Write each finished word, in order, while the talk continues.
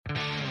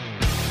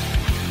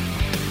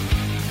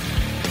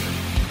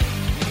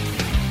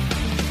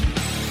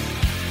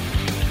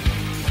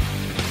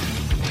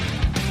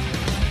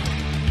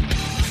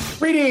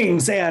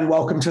Greetings and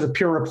welcome to the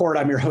Pure Report.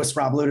 I'm your host,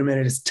 Rob Ludeman.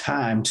 It is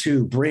time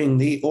to bring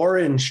the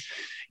orange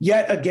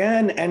yet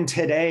again. And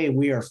today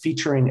we are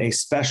featuring a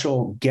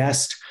special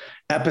guest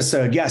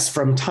episode. Yes,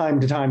 from time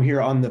to time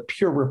here on the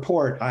Pure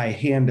Report, I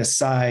hand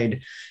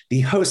aside the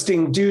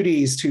hosting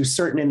duties to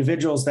certain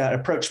individuals that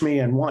approach me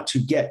and want to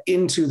get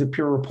into the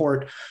Pure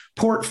Report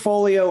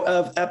portfolio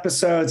of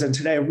episodes. And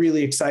today I'm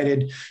really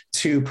excited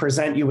to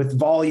present you with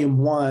volume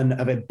 1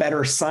 of a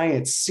Better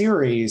Science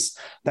series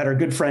that our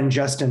good friend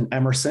Justin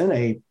Emerson,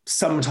 a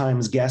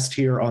sometimes guest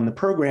here on the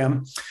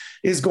program,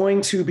 is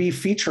going to be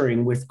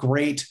featuring with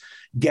great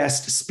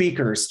guest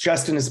speakers.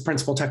 Justin is the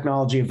principal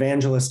technology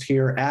evangelist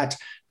here at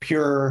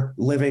Pure,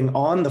 living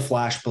on the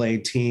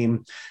FlashBlade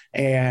team,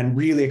 and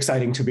really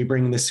exciting to be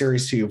bringing this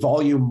series to you.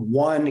 Volume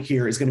 1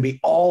 here is going to be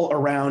all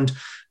around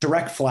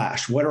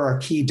DirectFlash. What are our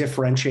key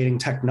differentiating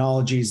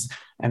technologies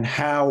and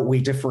how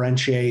we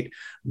differentiate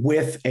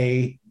with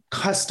a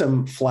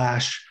custom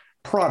flash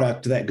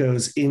product that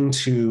goes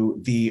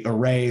into the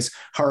arrays.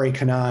 Hari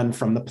Kannan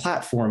from the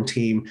platform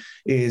team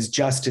is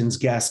Justin's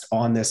guest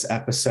on this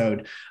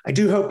episode. I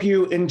do hope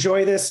you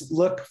enjoy this.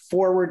 Look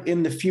forward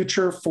in the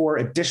future for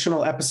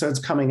additional episodes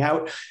coming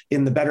out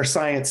in the Better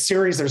Science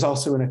series. There's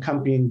also an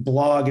accompanying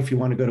blog if you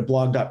want to go to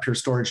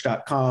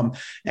blog.purestorage.com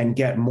and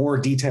get more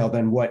detail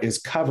than what is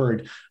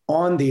covered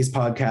on these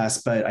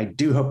podcasts. But I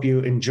do hope you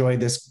enjoy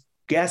this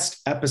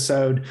guest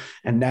episode.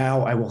 And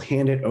now I will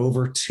hand it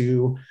over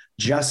to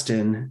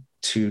Justin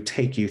to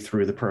take you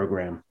through the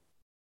program.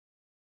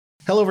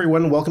 Hello,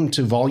 everyone. Welcome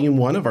to Volume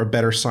 1 of our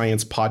Better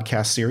Science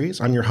podcast series.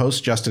 I'm your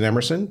host, Justin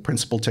Emerson,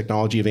 Principal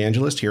Technology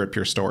Evangelist here at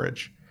Pure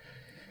Storage.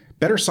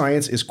 Better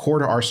Science is core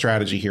to our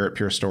strategy here at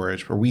Pure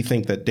Storage, where we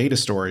think that data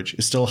storage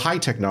is still high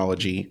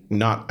technology,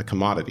 not a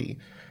commodity.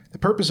 The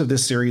purpose of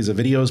this series of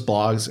videos,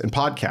 blogs, and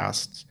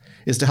podcasts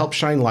is to help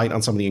shine light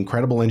on some of the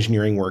incredible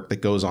engineering work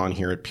that goes on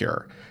here at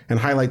Pure and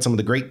highlight some of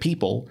the great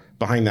people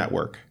behind that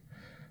work.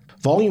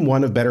 Volume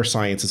 1 of Better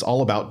Science is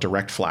all about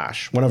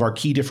DirectFlash, one of our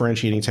key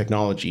differentiating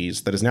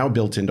technologies that is now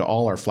built into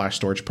all our flash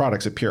storage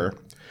products at Pure.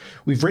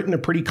 We've written a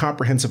pretty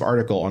comprehensive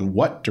article on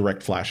what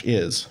DirectFlash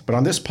is, but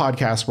on this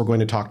podcast, we're going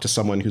to talk to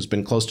someone who's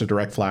been close to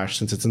DirectFlash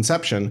since its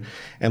inception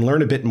and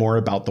learn a bit more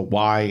about the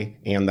why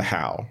and the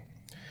how.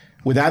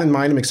 With that in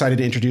mind, I'm excited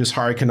to introduce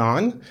Hari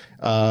Kannan.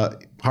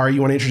 Hari,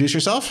 you want to introduce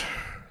yourself?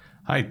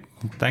 Hi,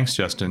 thanks,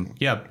 Justin.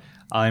 Yeah.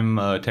 I'm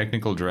a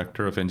technical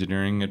director of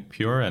engineering at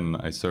Pure, and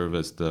I serve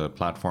as the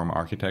platform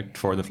architect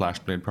for the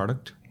FlashBlade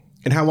product.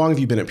 And how long have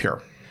you been at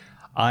Pure?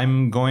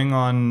 I'm going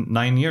on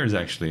 9 years,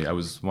 actually. I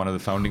was one of the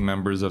founding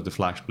members of the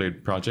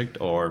FlashBlade project,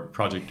 or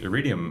Project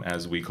Iridium,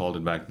 as we called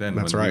it back then.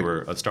 That's when right. We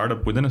were a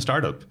startup within a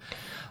startup.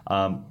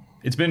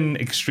 It's been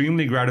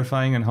extremely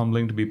gratifying and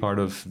humbling to be part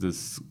of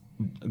this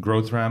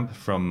growth ramp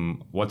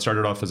from what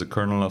started off as a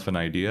kernel of an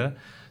idea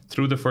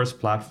through the first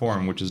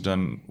platform, which has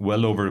done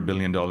well over $1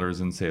 billion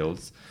in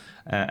sales.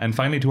 And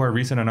finally, to our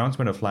recent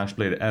announcement of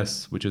FlashBlade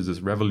S, which is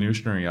this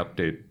revolutionary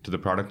update to the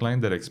product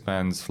line that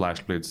expands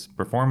FlashBlade's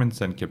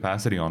performance and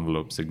capacity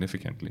envelope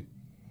significantly.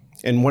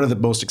 And one of the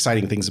most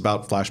exciting things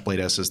about FlashBlade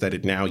S is that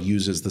it now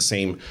uses the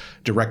same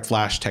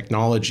DirectFlash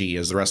technology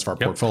as the rest of our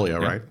portfolio,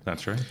 right?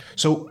 That's right.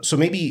 So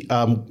maybe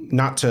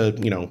not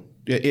to,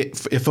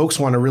 if folks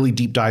want to really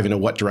deep dive into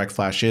what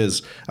DirectFlash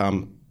is,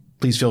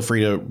 please feel free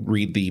to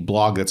read the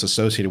blog that's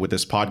associated with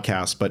this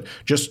podcast. But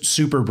just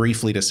super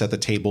briefly to set the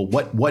table,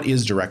 what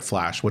is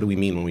DirectFlash? What do we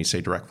mean when we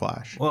say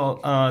DirectFlash? Well,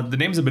 the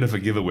name's a bit of a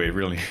giveaway,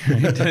 really,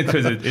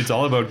 because it's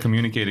all about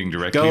communicating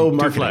directly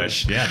to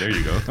Flash. Yeah, there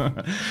you go.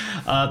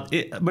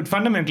 But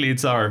fundamentally,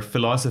 it's our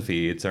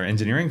philosophy. It's our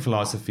engineering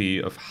philosophy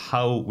of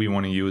how we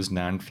want to use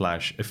NAND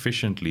flash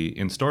efficiently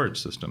in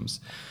storage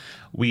systems.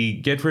 We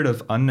get rid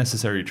of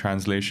unnecessary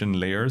translation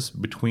layers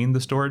between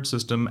the storage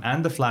system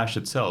and the flash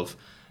itself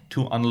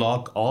to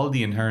unlock all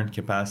the inherent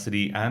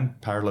capacity and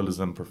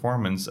parallelism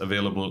performance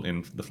available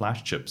in the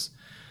flash chips.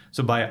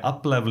 So by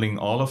up-leveling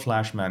all of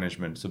flash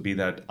management, so be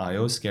that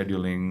I/O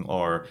scheduling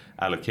or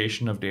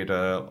allocation of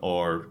data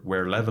or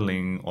wear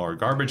leveling or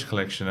garbage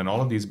collection and all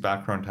of these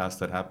background tasks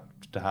that have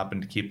to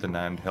happen to keep the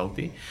NAND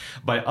healthy,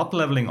 by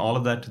up-leveling all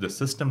of that to the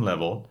system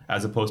level,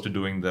 as opposed to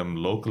doing them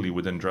locally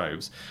within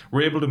drives,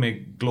 we're able to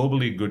make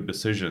globally good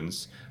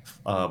decisions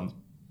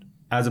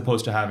as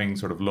opposed to having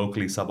sort of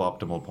locally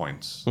suboptimal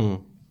points.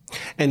 Mm.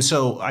 And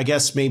so I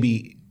guess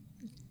maybe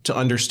to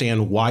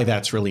understand why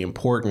that's really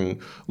important,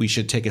 we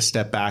should take a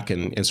step back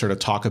and sort of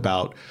talk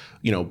about,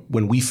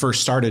 when we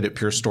first started at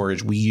Pure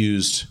Storage, we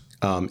used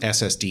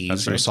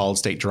SSDs, right, solid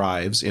state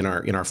drives in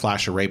our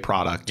flash array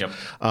product. Yep.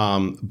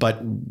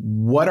 But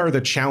what are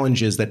the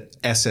challenges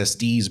that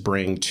SSDs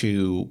bring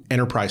to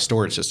enterprise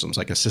storage systems,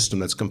 like a system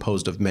that's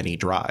composed of many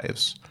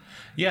drives?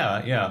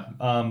 Yeah.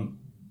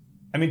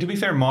 To be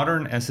fair,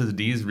 modern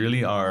SSDs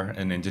really are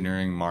an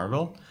engineering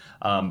marvel.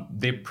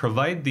 They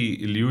provide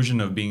the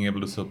illusion of being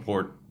able to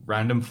support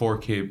random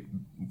 4K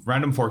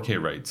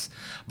writes.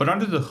 But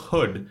under the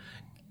hood,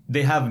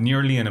 they have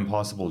nearly an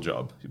impossible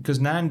job because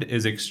NAND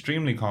is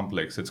extremely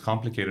complex. It's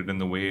complicated in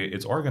the way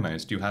it's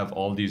organized. You have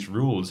all these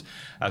rules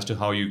as to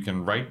how you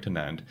can write to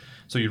NAND.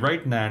 So you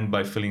write NAND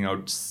by filling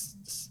out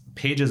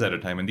pages at a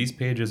time, and these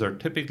pages are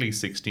typically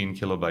 16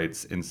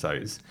 kilobytes in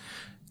size.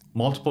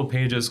 Multiple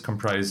pages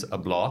comprise a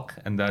block,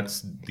 and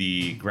that's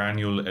the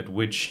granule at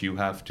which you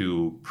have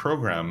to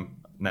program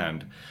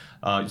NAND.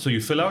 So you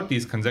fill out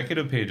these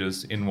consecutive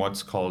pages in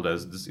what's called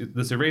as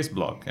this erase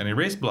block. An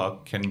erase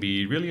block can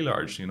be really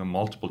large,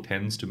 multiple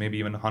tens to maybe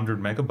even 100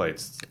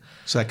 megabytes.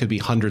 So that could be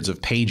hundreds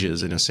of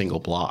pages in a single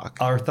block.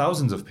 Or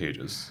thousands of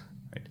pages.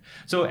 Right?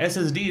 So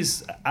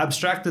SSDs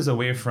abstract this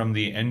away from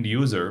the end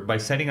user by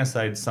setting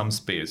aside some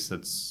space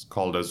that's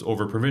called as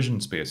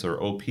over-provisioned space,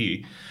 or OP,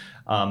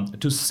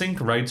 to sync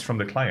writes from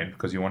the client,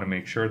 because you want to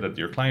make sure that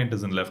your client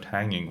isn't left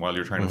hanging while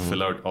you're trying to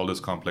fill out all this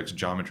complex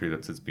geometry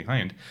that sits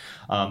behind.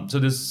 So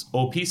this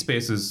OP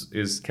space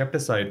is kept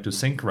aside to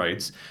sync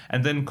writes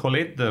and then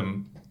collate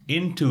them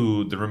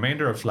into the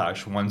remainder of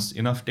flash once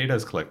enough data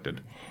is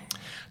collected.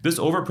 This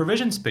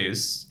over-provisioned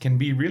space can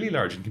be really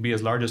large. It can be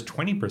as large as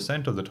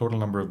 20% of the total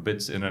number of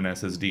bits in an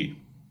SSD.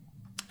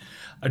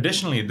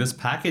 Additionally, this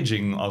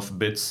packaging of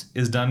bits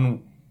is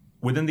done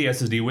within the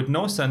SSD with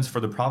no sense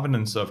for the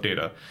provenance of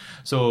data.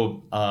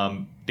 So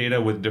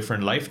data with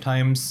different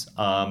lifetimes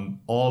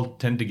all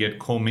tend to get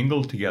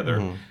commingled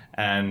together.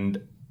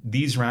 And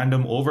these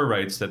random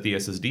overwrites that the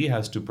SSD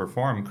has to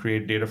perform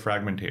create data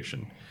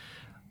fragmentation.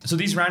 So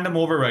these random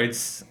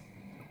overwrites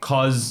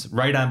cause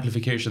write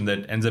amplification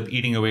that ends up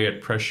eating away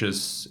at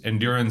precious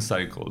endurance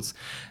cycles.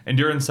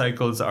 Endurance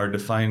cycles are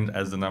defined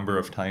as the number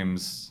of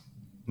times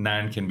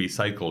NAND can be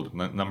cycled,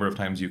 the number of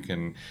times you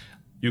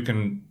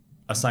can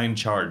assign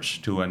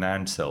charge to a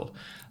NAND cell.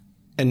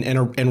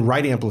 And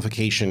write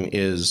amplification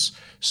is,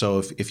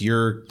 so if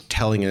you're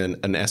telling an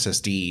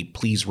SSD,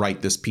 please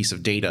write this piece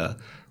of data,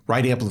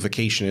 write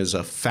amplification is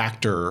a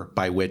factor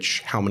by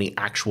which how many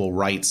actual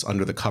writes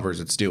under the covers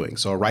it's doing.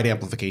 So a write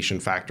amplification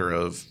factor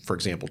of, for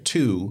example,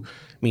 2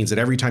 means that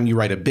every time you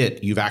write a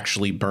bit, you've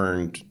actually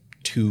burned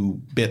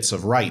 2 bits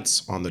of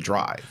writes on the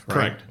drive.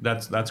 Right?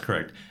 Correct. That's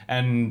correct.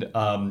 And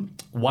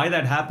why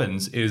that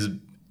happens is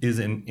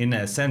in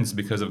a sense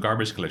because of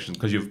garbage collection,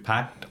 because you've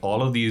packed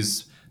all of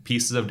these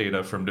pieces of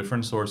data from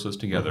different sources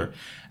together.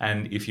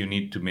 And if you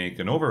need to make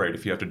an overwrite,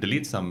 if you have to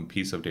delete some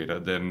piece of data,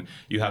 then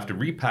you have to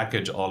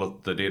repackage all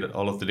of the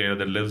data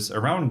that lives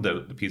around the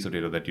piece of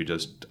data that you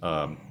just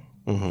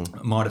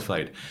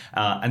modified.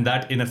 And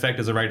that in effect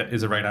is a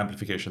write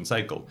amplification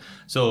cycle.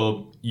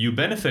 So you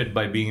benefit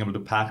by being able to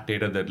pack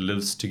data that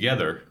lives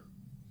together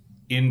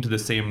into the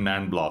same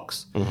NAND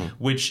blocks,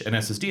 which an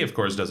SSD, of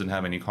course, doesn't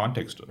have any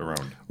context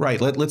around. Right.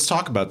 Let's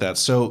talk about that.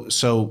 So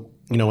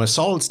a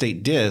solid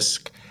state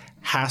disk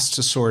has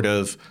to sort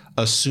of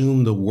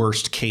assume the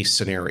worst case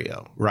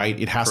scenario, right?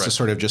 It has to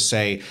sort of just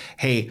say,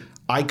 hey,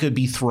 I could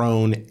be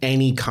thrown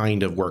any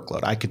kind of workload.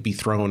 I could be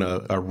thrown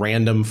a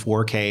random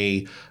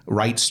 4K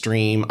write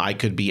stream. I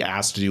could be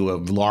asked to do a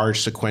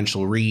large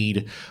sequential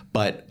read,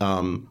 but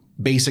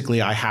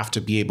basically I have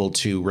to be able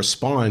to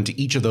respond to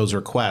each of those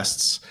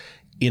requests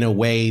in a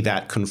way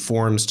that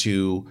conforms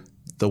to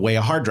the way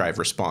a hard drive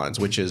responds,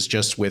 which is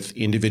just with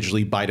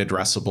individually byte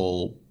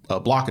addressable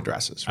block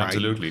addresses, right?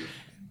 Absolutely.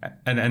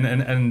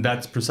 And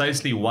that's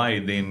precisely why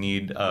they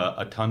need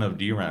a ton of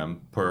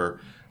DRAM per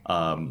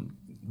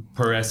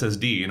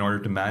SSD in order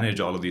to manage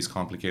all of these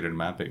complicated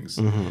mappings.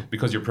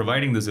 Because you're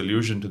providing this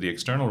illusion to the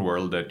external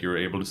world that you're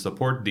able to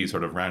support these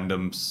sort of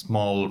random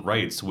small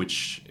writes,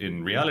 which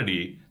in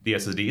reality, the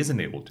SSD isn't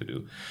able to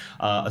do.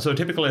 So a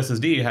typical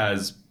SSD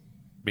has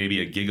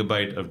maybe a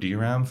gigabyte of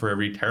DRAM for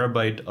every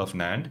terabyte of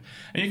NAND.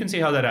 And you can see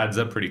how that adds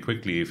up pretty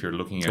quickly if you're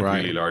looking at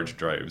really large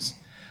drives.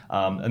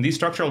 And these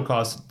structural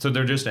costs, so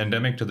they're just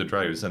endemic to the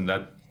drives, and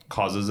that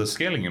causes a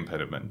scaling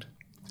impediment.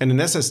 And an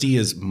SSD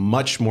is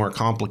much more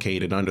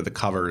complicated under the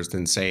covers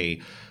than,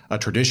 say, a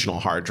traditional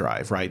hard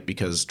drive, right?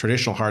 Because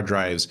traditional hard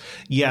drives,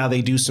 yeah,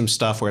 they do some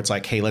stuff where it's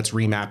like, hey, let's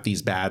remap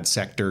these bad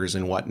sectors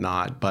and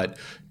whatnot. But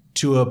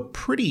to a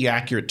pretty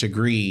accurate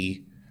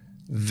degree,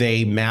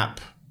 they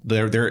map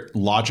their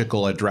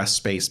logical address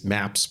space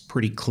maps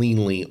pretty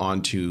cleanly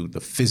onto the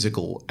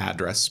physical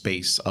address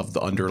space of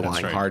the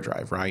underlying hard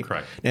drive, right?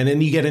 Correct. And then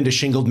you get into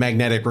shingled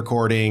magnetic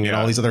recording and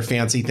all these other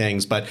fancy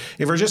things. But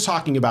if we're just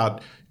talking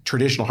about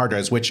traditional hard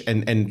drives, which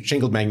and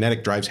shingled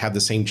magnetic drives have the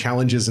same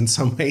challenges in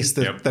some ways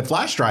that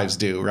flash drives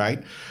do,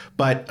 right?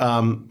 But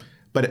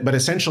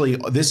essentially,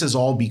 this is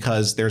all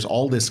because there's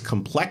all this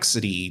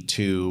complexity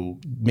to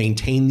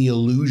maintain the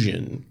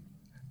illusion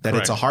that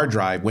it's a hard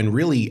drive, when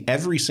really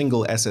every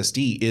single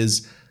SSD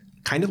is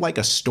kind of like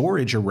a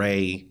storage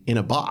array in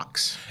a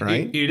box,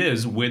 right? It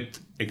is, with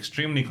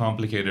extremely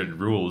complicated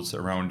rules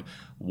around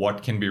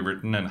what can be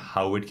written and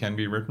how it can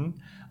be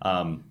written.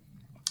 And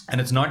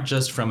it's not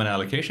just from an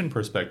allocation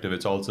perspective,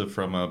 it's also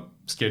from a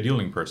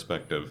scheduling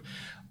perspective.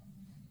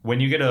 When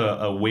you get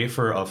a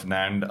wafer of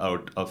NAND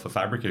out of a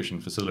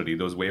fabrication facility,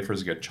 those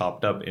wafers get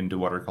chopped up into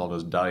what are called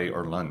as die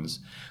or LUNs.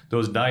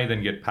 Those die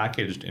then get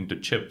packaged into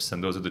chips,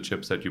 and those are the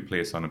chips that you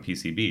place on a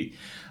PCB.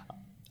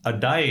 a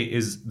die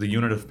is the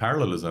unit of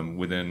parallelism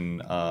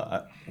within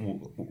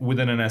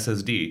within an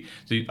SSD.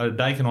 So a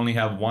die can only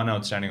have one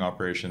outstanding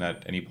operation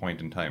at any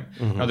point in time.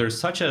 Now, there's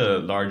such a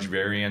large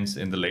variance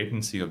in the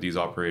latency of these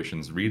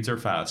operations. Reads are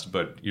fast,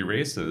 but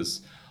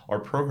erases or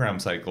program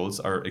cycles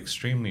are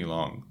extremely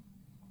long.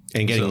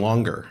 And getting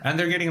longer. And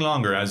they're getting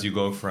longer as you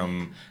go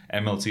from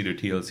MLC to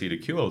TLC to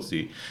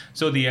QLC.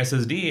 So the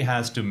SSD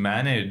has to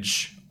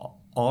manage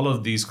all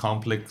of these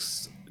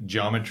complex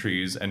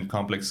geometries and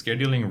complex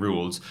scheduling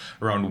rules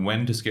around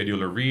when to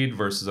schedule a read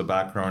versus a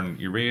background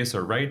erase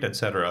or write,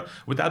 etc.,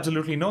 with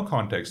absolutely no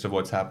context of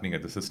what's happening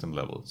at the system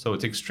level. So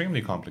it's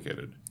extremely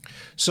complicated.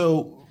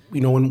 So,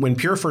 when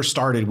Pure first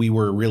started, we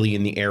were really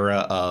in the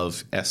era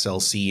of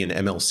SLC and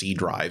MLC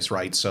drives,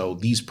 right? So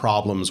these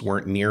problems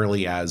weren't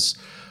nearly as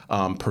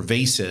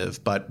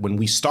pervasive. But when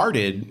we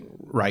started,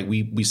 right,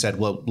 we said,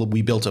 well,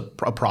 we built a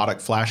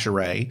product flash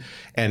array,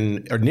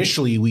 and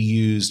initially we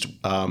used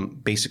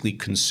basically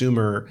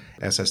consumer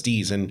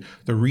SSDs. And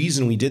the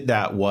reason we did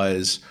that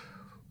was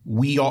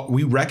we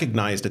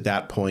recognized at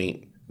that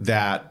point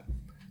that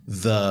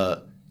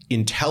the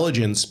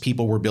intelligence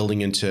people were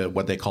building into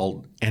what they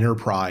called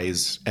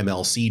enterprise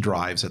MLC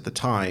drives at the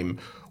time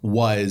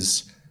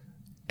was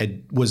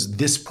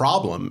this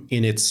problem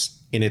in its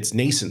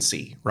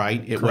nascency,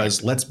 right? It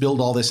was, let's build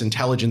all this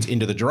intelligence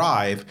into the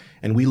drive.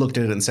 And we looked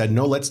at it and said,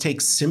 no, let's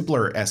take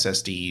simpler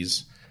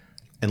SSDs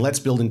and let's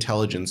build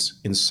intelligence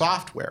in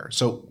software.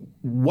 So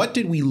what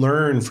did we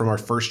learn from our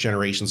first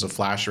generations of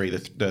flash array, the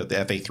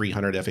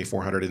FA300,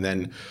 FA400, and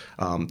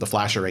then the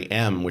flash array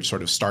M, which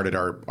sort of started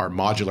our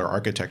modular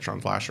architecture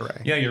on flash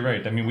array? Yeah, you're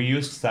right. I mean, we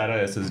used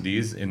SATA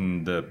SSDs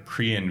in the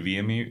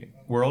pre-NVMe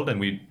world, and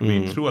we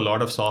threw a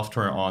lot of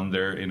software on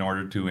there in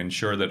order to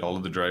ensure that all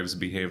of the drives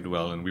behaved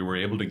well, and we were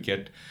able to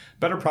get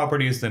better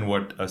properties than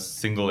what a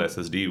single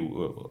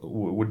SSD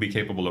would be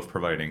capable of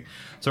providing.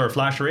 So our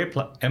Flash Array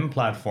M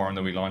platform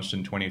that we launched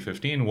in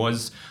 2015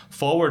 was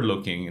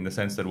forward-looking in the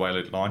sense that while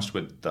it launched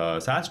with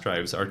SAS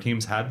drives, our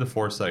teams had the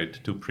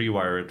foresight to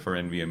pre-wire it for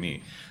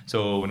NVMe.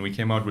 So when we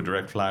came out with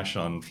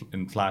DirectFlash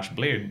in Flash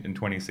Blade in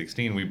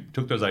 2016, we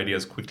took those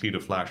ideas quickly to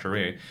Flash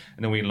Array,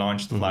 and then we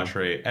launched the Flash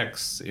Array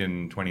X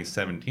in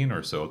 2017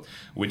 or so,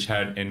 which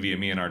had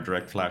NVMe and our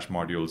DirectFlash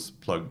modules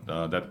plugged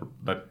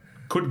that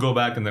could go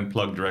back and then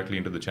plug directly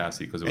into the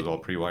chassis because it was all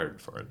pre-wired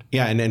for it.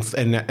 Yeah, and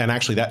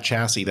actually that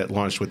chassis that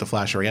launched with the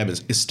Flash Array M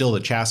is still the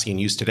chassis in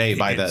use today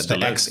by the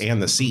X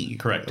and the C.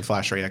 Correct. The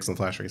Flash Array X and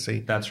the Flash Array C.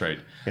 That's right.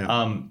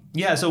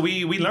 Yeah. So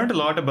we learned a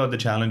lot about the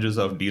challenges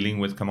of dealing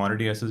with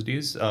commodity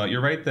SSDs.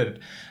 You're right that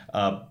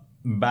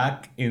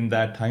back in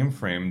that time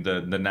frame,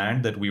 the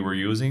NAND that we were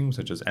using,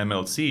 such as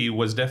MLC,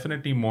 was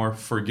definitely more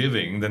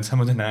forgiving than some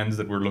of the NANDs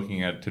that we're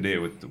looking at today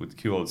with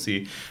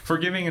QLC.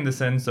 Forgiving in the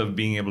sense of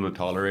being able to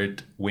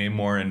tolerate way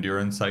more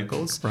endurance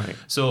cycles. Right.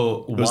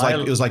 So it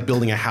was like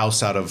building a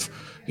house out of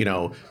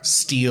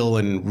steel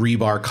and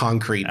rebar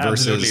concrete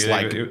versus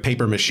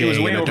paper mache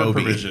and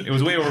Adobe. It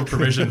was way over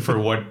provision for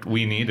what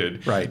we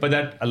needed. Right. But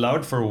that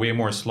allowed for way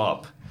more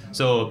slop.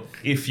 So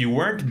if you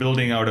weren't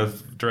building out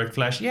of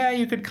DirectFlash,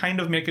 you could kind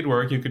of make it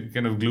work. You could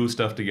kind of glue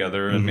stuff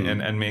together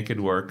and make it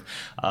work.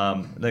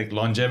 Like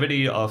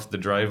longevity of the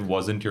drive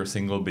wasn't your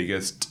single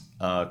biggest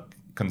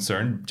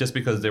concern, just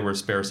because there were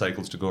spare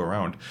cycles to go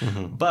around.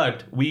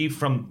 But right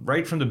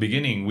from the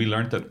beginning, we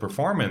learned that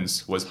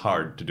performance was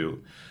hard to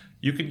do.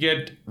 You could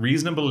get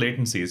reasonable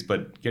latencies,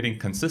 but getting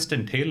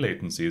consistent tail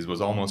latencies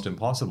was almost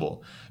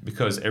impossible,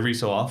 because every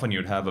so often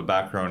you'd have a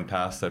background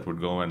task that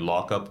would go and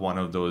lock up one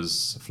of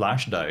those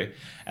flash die.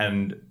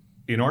 And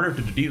in order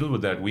to deal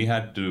with that, we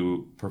had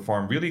to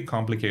perform really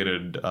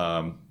complicated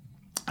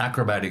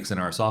acrobatics in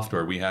our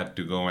software. We had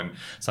to go and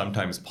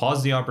sometimes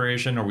pause the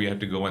operation, or we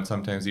had to go and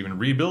sometimes even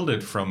rebuild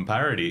it from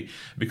parity,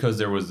 because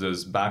there was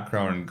this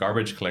background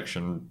garbage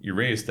collection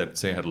erase that,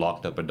 say, had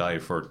locked up a die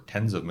for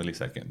tens of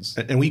milliseconds.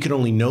 And we could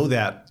only know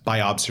that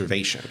by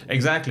observation.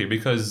 Exactly,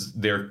 because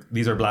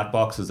these are black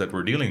boxes that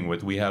we're dealing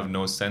with. We have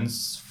no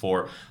sense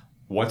for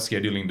what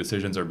scheduling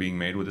decisions are being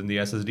made within the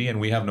SSD,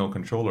 and we have no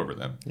control over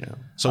them. Yeah.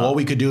 So all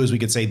we could do is we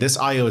could say, this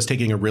I/O is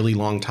taking a really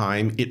long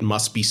time. It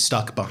must be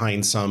stuck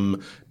behind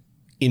some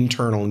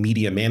internal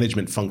media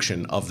management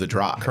function of the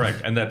drive.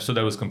 Correct. And that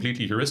was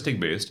completely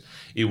heuristic based.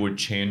 It would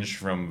change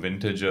from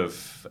vintage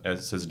of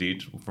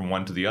SSD from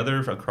one to the other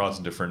across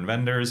different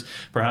vendors,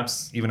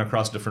 perhaps even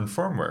across different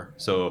firmware.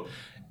 So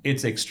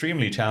it's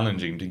extremely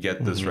challenging to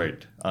get this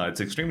right.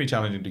 It's extremely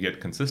challenging to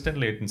get consistent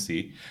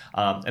latency.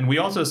 And we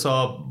also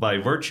saw, by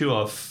virtue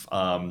of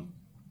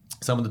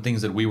some of the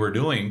things that we were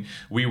doing,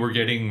 we were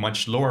getting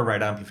much lower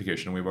write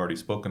amplification. We've already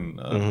spoken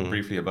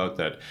briefly about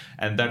that.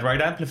 And that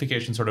write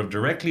amplification sort of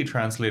directly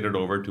translated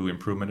over to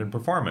improvement in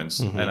performance.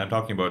 And I'm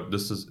talking about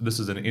this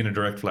is in a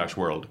DirectFlash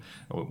world.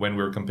 When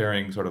we're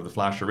comparing sort of the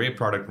Flash Array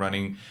product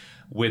running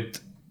with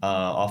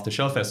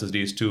off-the-shelf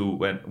SSDs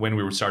to when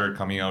we started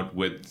coming out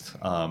with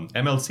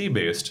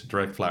MLC-based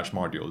DirectFlash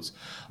modules,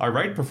 our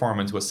write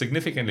performance was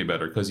significantly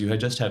better, because you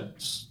had just had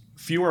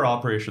fewer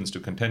operations to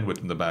contend with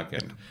in the back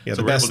end. Yeah,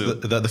 so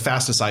the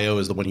fastest I/O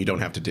is the one you don't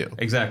have to do.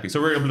 Exactly.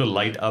 So we're able to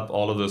light up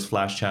all of those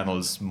flash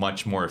channels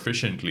much more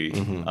efficiently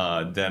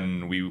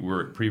than we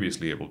were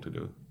previously able to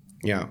do.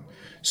 Yeah.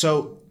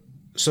 So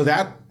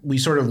that we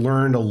sort of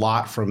learned a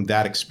lot from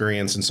that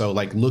experience. And so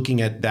like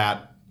looking at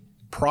that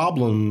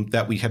problem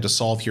that we had to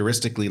solve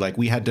heuristically, like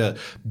we had to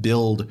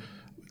build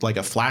like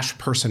a flash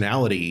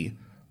personality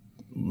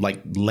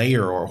like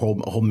layer or a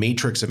whole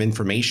matrix of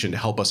information to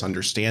help us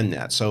understand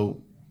that.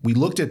 So we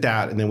looked at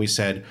that and then we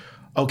said,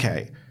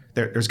 okay,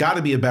 there's got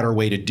to be a better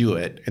way to do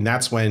it. And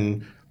that's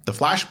when the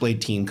FlashBlade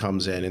team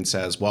comes in and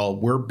says, well,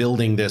 we're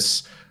building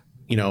this,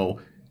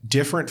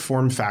 different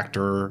form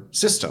factor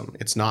system.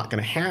 It's not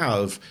going to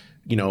have,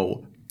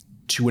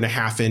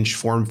 2.5-inch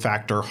form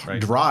factor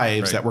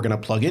drives that we're going to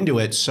plug into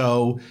it.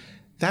 So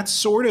that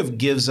sort of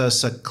gives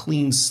us a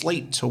clean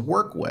slate to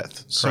work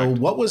with. So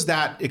what was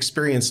that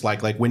experience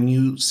like? Like when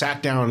you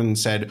sat down and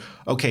said,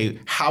 okay,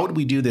 how do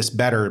we do this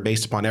better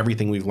based upon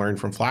everything we've learned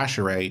from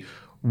FlashArray?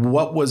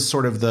 What was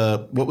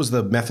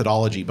the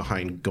methodology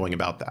behind going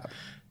about that?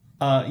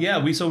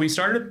 We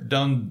started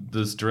down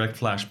this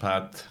DirectFlash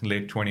path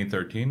late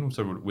 2013,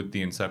 so with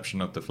the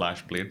inception of the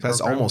FlashBlade That's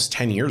program. Almost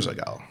 10 years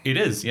ago. It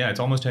is, yeah,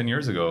 it's almost 10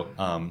 years ago.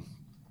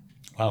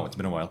 Wow, it's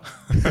been a while.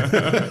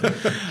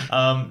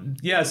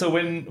 So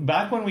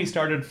back when we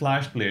started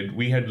FlashBlade,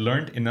 we had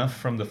learned enough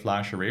from the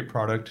FlashArray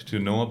product to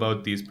know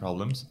about these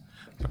problems,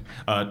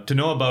 to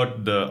know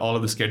about all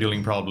of the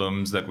scheduling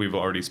problems that we've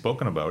already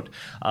spoken about.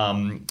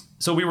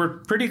 So we were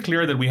pretty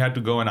clear that we had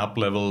to go and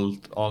up-level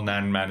all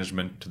NAND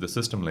management to the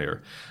system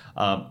layer.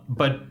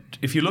 But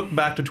if you look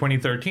back to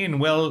 2013,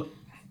 well,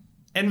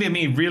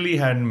 NVMe really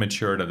hadn't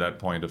matured at that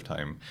point of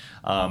time.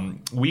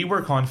 We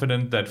were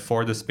confident that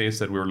for the space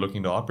that we were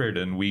looking to operate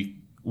in, we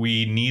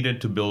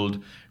needed to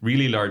build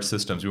really large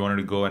systems. We wanted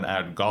to go and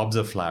add gobs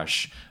of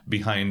flash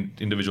behind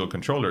individual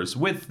controllers,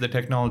 with the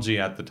technology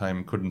at the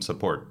time couldn't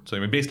support.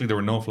 So basically there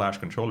were no flash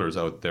controllers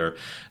out there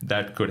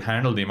that could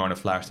handle the amount of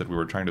flash that we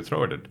were trying to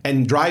throw at it.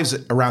 And drives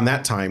around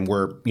that time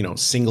were,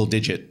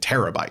 single-digit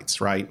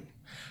terabytes, right?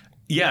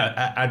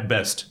 Yeah, at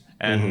best.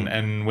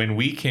 And when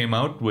we came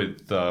out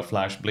with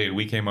FlashBlade,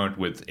 we came out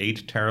with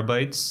 8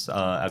 terabytes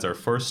as our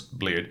first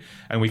blade,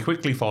 and we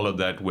quickly followed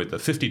that with a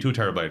 52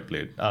 terabyte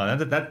blade.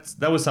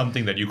 That was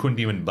something that you couldn't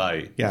even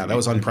buy. Yeah, that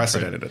was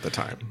unprecedented at the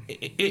time.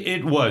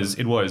 It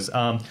was.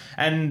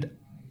 And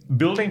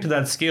building to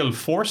that scale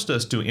forced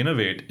us to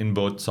innovate in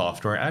both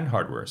software and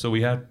hardware. So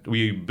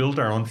we built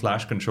our own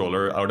flash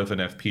controller out of an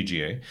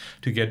FPGA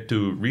to get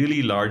to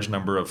really large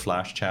number of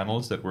flash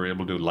channels that we're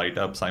able to light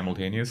up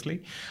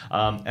simultaneously.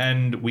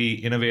 And we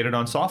innovated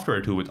on software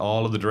too, with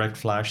all of the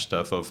DirectFlash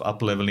stuff of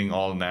up-leveling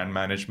all NAND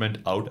management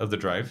out of the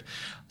drive.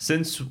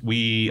 Since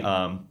we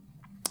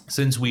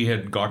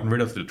had gotten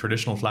rid of the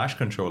traditional flash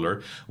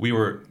controller, we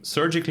were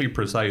surgically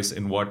precise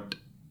in what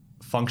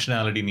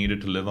functionality needed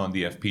to live on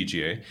the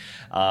FPGA,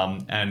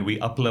 and we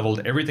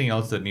up-leveled everything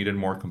else that needed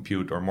more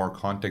compute or more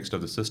context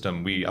of the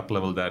system. We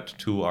up-leveled that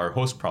to our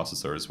host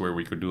processors, where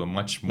we could do a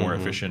much more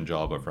efficient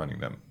job of running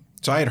them.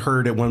 So I had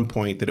heard at one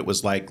point that it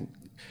was like,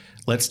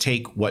 let's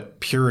take what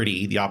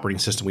Purity, the operating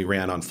system we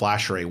ran on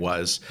FlashArray,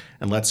 was,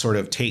 and let's sort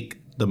of take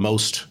the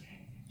most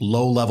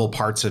low-level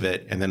parts of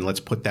it, and then let's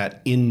put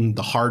that in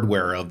the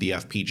hardware of the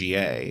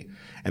FPGA,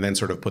 and then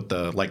sort of put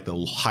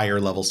the higher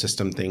level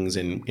system things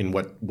in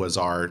what was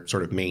our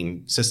sort of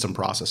main system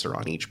processor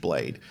on each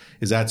blade.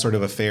 Is that sort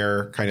of a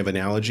fair kind of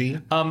analogy?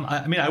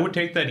 I would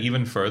take that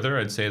even further.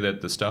 I'd say that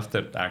the stuff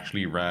that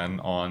actually ran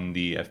on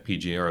the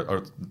FPGA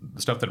or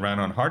the stuff that ran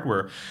on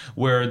hardware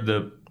were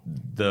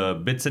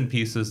the bits and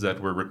pieces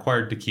that were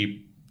required to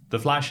keep the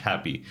flash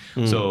happy.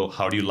 So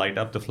how do you light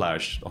up the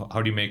flash?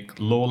 How do you make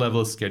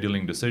low-level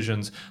scheduling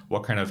decisions?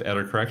 What kind of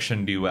error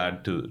correction do you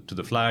add to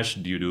the flash?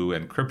 Do you do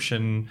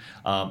encryption?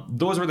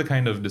 Those were the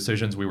kind of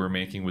decisions we were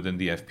making within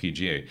the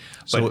FPGA.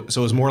 So it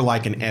was more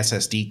like an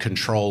SSD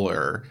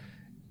controller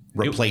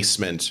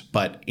replacement,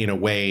 but in a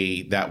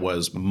way that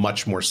was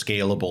much more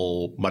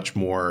scalable,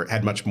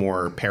 had much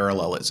more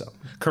parallelism.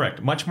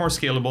 Correct. Much more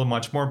scalable,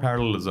 much more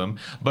parallelism,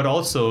 but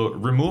also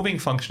removing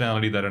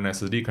functionality that an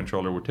SSD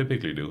controller would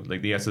typically do.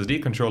 Like the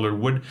SSD controller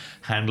would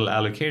handle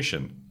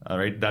allocation. All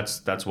right.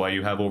 That's why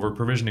you have over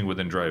provisioning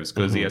within drives,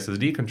 because the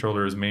SSD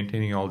controller is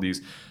maintaining all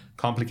these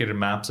complicated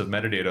maps of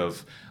metadata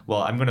of,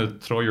 well, I'm going to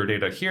throw your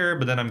data here,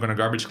 but then I'm going to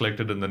garbage collect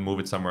it and then move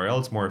it somewhere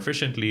else more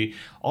efficiently.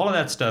 All of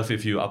that stuff,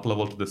 if you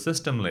up-level to the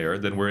system layer,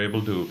 then we're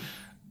able to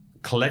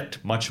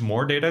collect much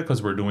more data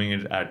because we're doing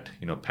it at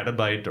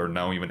petabyte or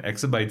now even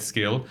exabyte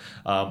scale.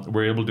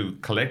 We're able to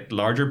collect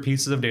larger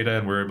pieces of data,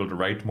 and we're able to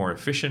write more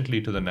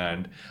efficiently to the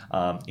NAND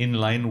in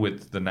line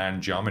with the NAND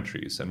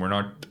geometries. And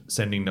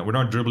we're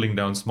not dribbling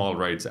down small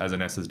writes as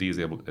an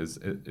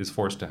SSD is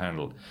forced to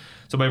handle.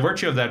 So by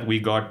virtue of that, we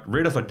got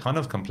rid of a ton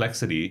of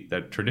complexity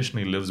that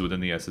traditionally lives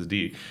within the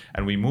SSD,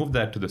 and we moved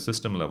that to the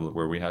system level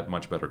where we had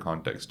much better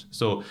context.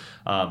 So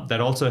that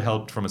also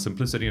helped from a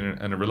simplicity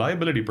and a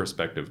reliability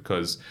perspective,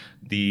 because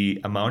the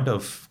amount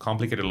of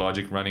complicated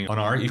logic running on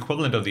our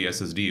equivalent of the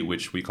SSD,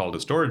 which we call the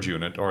storage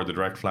unit or the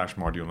DirectFlash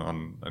module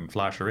on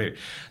flash array,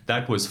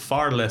 that was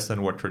far less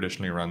than what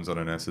traditionally runs on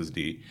an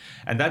SSD.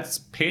 And that's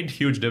paid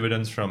huge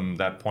dividends from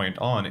that point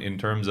on in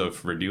terms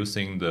of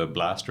reducing the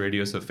blast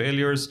radius of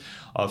failures,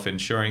 of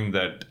ensuring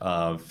that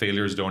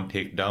failures don't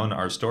take down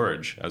our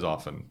storage as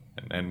often.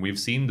 And we've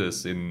seen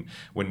this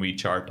when we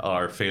chart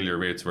our failure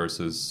rates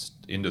versus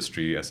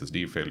industry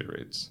SSD failure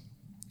rates.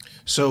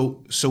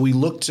 So we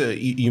looked at,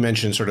 you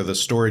mentioned sort of the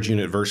storage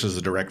unit versus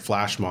the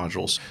DirectFlash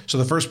modules. So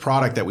the first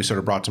product that we sort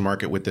of brought to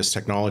market with this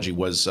technology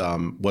was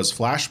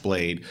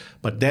FlashBlade.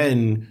 But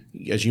then,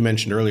 as you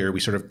mentioned earlier,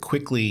 we sort of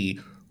quickly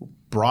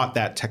brought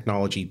that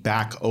technology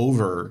back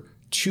over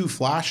to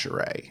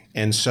FlashArray.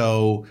 And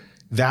so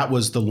that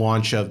was the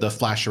launch of the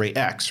FlashArray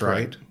X,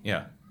 right? Correct.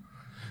 Yeah.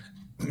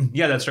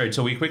 Yeah, that's right.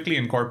 So we quickly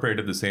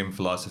incorporated the same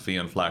philosophy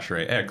on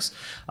FlashArray X.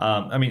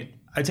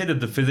 I'd say that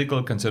the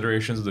physical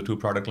considerations of the two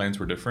product lines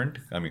were different.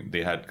 I mean,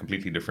 they had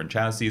completely different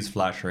chassis.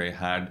 FlashArray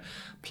had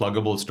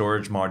pluggable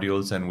storage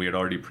modules, and we had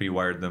already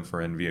pre-wired them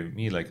for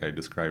NVMe, like I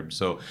described.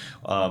 So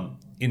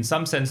in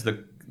some sense,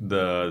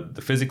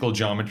 the physical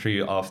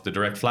geometry of the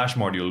DirectFlash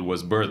module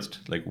was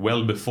birthed like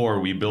well before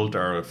we built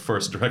our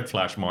first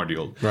DirectFlash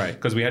module. Right.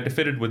 Because we had to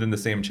fit it within the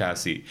same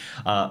chassis.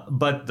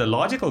 But the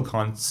logical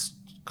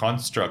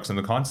constructs and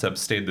the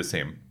concepts stayed the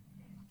same.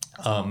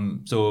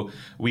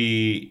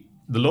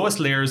 The lowest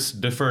layers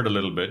differed a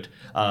little bit,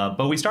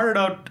 but we started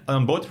out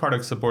on both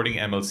products supporting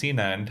MLC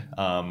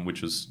NAND,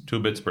 which was 2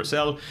 bits per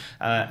cell.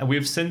 And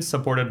we've since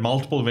supported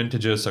multiple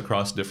vintages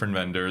across different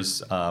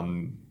vendors.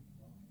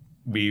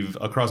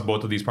 Across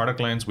both of these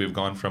product lines, we've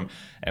gone from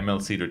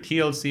MLC to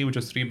TLC, which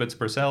is 3 bits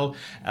per cell,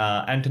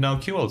 and to now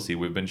QLC.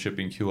 We've been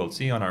shipping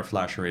QLC on our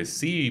FlashArray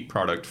C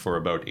product for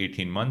about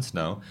 18 months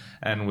now.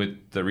 And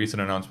with the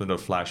recent announcement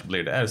of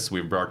FlashBlade S,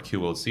 we've brought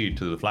QLC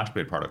to the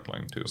FlashBlade product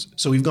line too.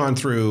 So we've gone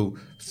through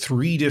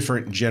 3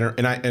 different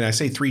and I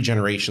say 3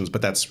 generations,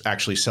 but that's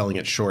actually selling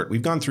it short.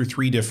 We've gone through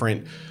 3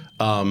 different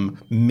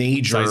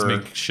major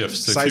seismic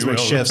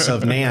shifts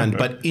of NAND,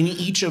 but in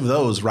each of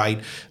those, right,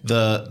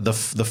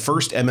 the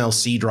first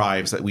MLC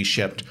drives that we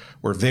shipped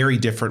were very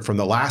different from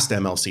the last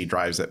MLC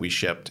drives that we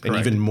shipped. Correct.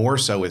 And even more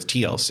so with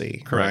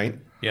TLC. Correct. Right?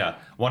 Yeah,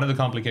 one of the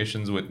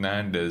complications with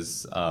NAND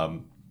is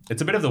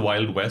it's a bit of the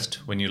Wild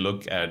West when you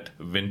look at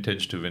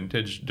vintage to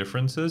vintage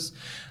differences.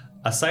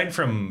 Aside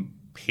from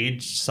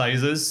page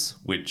sizes,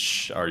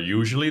 which are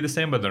usually the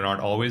same, but they're not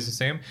always the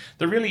same,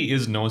 there really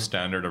is no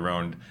standard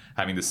around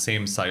having the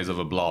same size of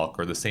a block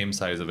or the same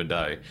size of a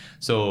die.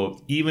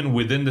 So even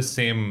within the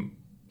same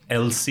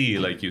LC,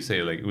 like you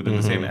say, like within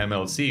the same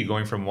MLC,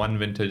 going from one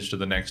vintage to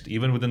the next,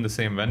 even within the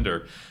same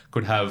vendor,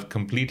 could have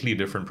completely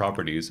different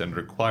properties and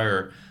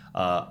require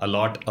a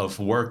lot of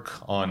work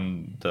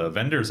on the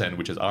vendor's end,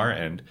 which is our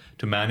end,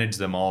 to manage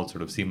them all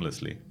sort of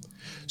seamlessly.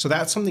 So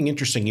that's something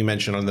interesting you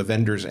mentioned on the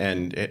vendor's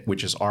end,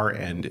 which is our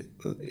end.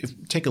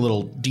 Take a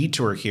little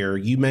detour here.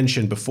 You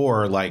mentioned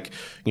before, like,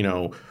 you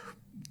know,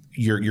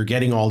 you're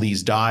getting all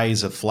these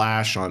dies of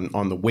flash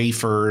on the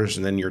wafers,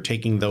 and then you're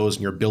taking those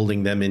and you're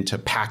building them into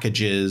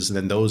packages, and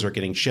then those are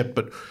getting shipped.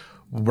 But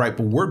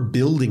we're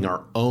building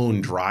our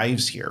own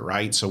drives here,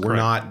 right? So we're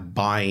not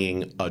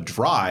buying a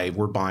drive,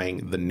 we're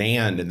buying the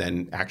NAND and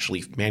then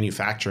actually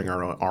manufacturing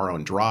our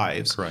own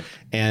drives. Correct.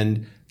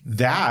 And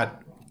that,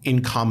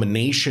 in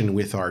combination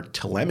with our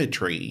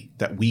telemetry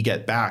that we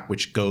get back,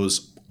 which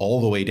goes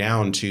all the way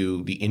down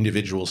to the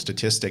individual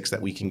statistics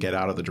that we can get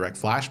out of the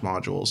DirectFlash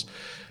modules,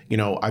 you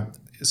know,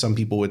 some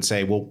people would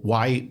say, well,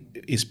 why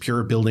is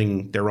Pure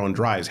building their own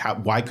drives?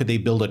 Why could they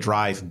build a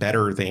drive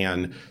better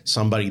than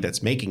somebody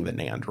that's making the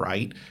NAND,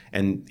 right?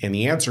 And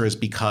the answer is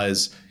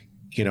because,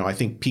 you know, I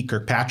think Pete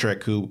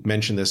Kirkpatrick, who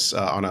mentioned this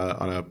on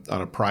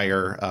a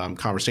prior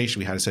conversation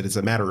we had, said it's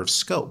a matter of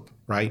scope.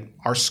 Right?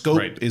 Our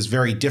scope is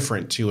very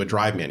different to a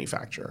drive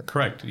manufacturer.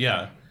 Correct.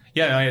 Yeah.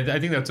 Yeah, I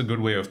think that's a good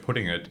way of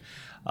putting it.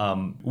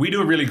 We do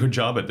a really good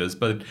job at this,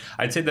 but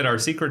I'd say that our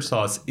secret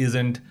sauce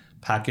isn't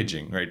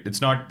packaging, right?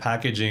 It's not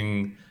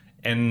packaging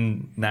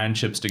NAND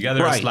chips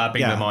together,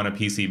 slapping them on a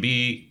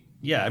PCB.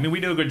 Yeah, I mean, we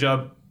do a good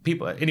job.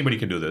 Anybody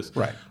can do this.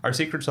 Right. Our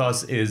secret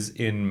sauce is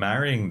in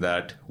marrying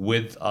that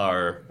with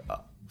our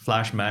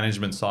flash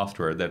management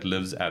software that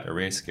lives at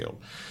array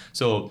scale.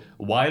 So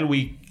while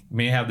we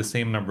may have the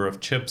same number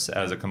of chips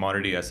as a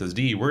commodity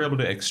SSD, we're able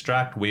to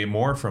extract way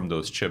more from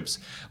those chips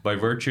by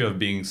virtue of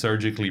being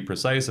surgically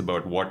precise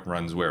about what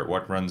runs where,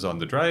 what runs on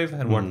the drive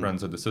and what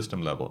runs at the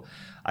system level.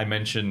 I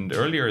mentioned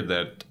earlier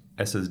that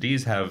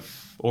SSDs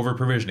have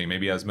over-provisioning,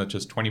 maybe as much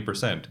as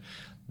 20%.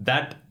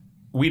 That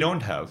we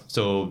don't have.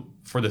 So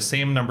for the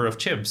same number of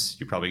chips,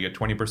 you probably get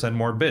 20%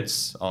 more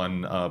bits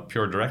on a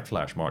pure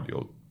DirectFlash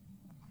module.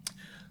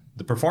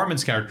 The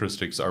performance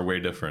characteristics are way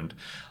different.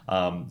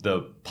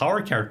 The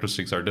power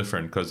characteristics are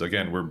different because,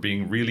 again, we're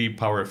being really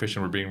power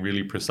efficient. We're being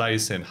really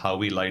precise in how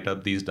we light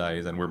up these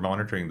dies, and we're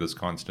monitoring this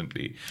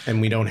constantly.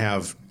 And we don't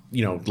have,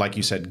 you know, like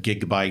you said,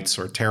 gigabytes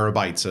or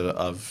terabytes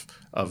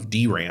of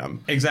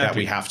DRAM that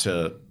we have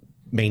to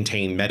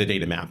maintain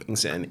metadata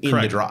mappings in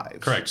Correct. the drive.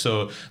 Correct.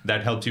 So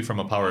that helps you from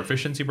a power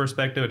efficiency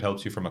perspective. It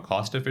helps you from a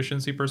cost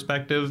efficiency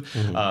perspective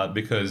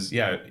because,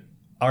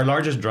 our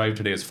largest drive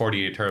today is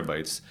 48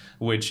 terabytes,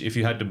 which if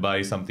you had to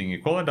buy something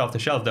equivalent off the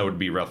shelf, that would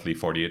be roughly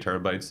 48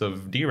 terabytes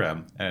of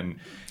DRAM. And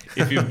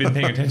if you've been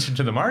paying attention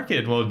to the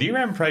market, well,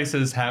 DRAM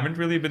prices haven't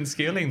really been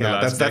scaling the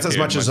last that's as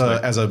much as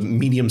a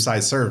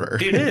medium-sized server.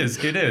 It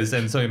is.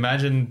 And so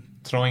imagine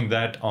throwing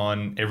that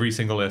on every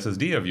single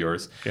SSD of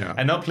yours. Yeah.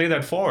 And now play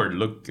that forward.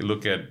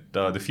 Look at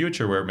the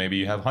future where maybe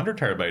you have 100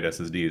 terabyte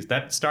SSDs.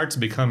 That starts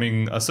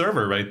becoming a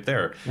server right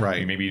there.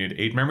 Right. Maybe you need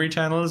 8 memory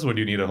channels. Would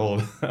you need a whole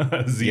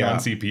Xeon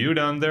CPU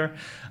down there?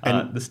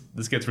 And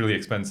this gets really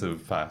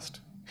expensive fast.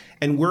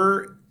 And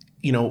we're,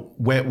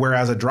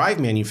 whereas a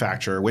drive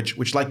manufacturer,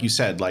 which like you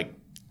said, like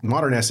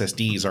modern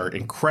SSDs are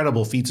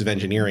incredible feats of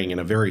engineering in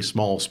a very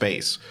small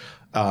space.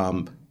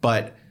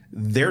 But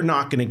they're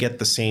not going to get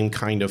the same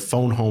kind of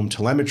phone home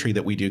telemetry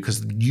that we do,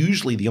 because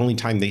usually the only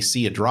time they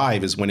see a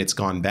drive is when it's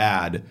gone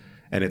bad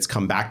and it's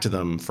come back to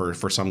them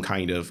for some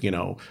kind of,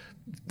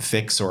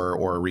 fix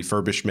or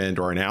refurbishment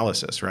or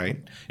analysis,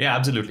 right? Yeah,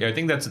 absolutely. I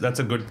think that's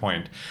a good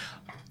point.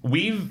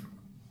 We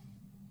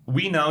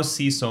now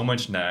see so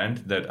much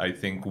NAND that I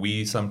think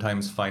we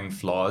sometimes find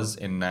flaws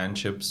in NAND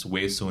chips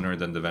way sooner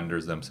than the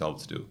vendors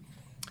themselves do.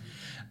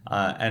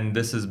 And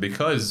this is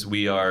because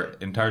we are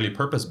entirely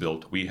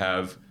purpose-built. We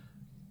have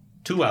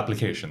two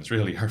applications,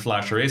 really, our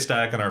flash array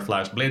stack and our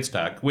flash blade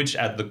stack, which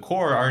at the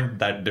core aren't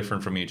that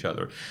different from each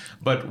other.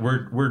 But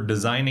we're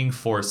designing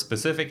for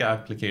specific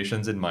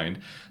applications in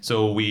mind.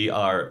 So we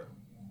are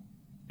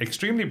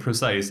extremely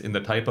precise in the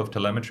type of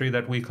telemetry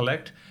that we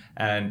collect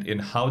and in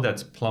how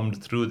that's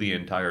plumbed through the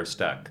entire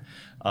stack.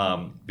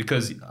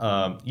 Because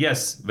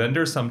yes,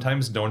 vendors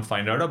sometimes don't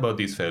find out about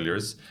these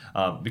failures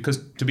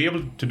because to be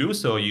able to do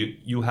so,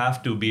 you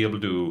have to be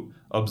able to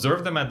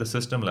observe them at the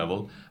system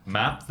level,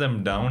 map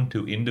them down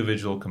to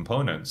individual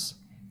components.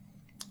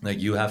 Like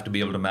you have to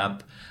be able to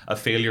map a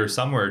failure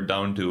somewhere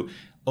down to,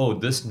 oh,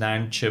 this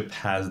NAND chip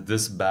has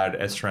this bad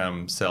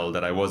SRAM cell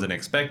that I wasn't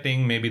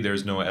expecting. Maybe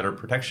there's no error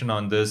protection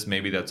on this.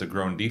 Maybe that's a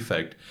grown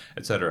defect,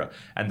 etc.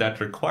 And that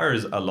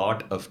requires a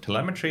lot of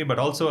telemetry, but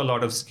also a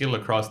lot of skill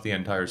across the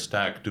entire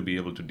stack to be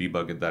able to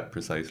debug it that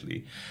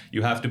precisely.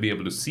 You have to be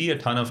able to see a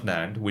ton of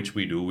NAND, which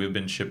we do. We've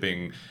been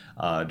shipping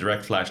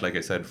DirectFlash, like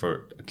I said,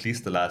 for at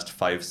least the last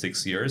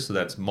 5-6 years. So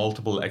that's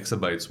multiple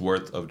exabytes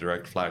worth of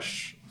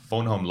DirectFlash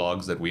phone home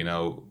logs that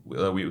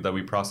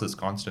we process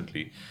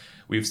constantly.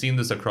 We've seen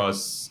this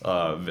across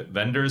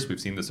vendors, we've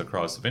seen this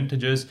across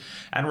vintages,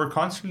 and we're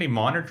constantly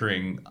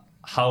monitoring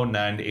how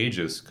NAND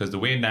ages, because the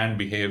way NAND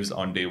behaves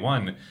on day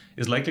one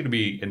is likely to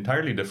be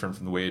entirely different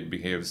from the way it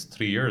behaves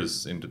 3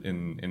 years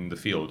in the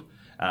field,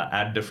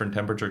 at different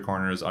temperature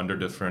corners, under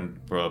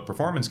different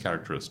performance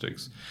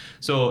characteristics.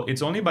 So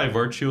it's only by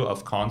virtue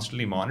of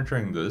constantly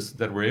monitoring this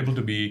that we're able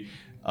to be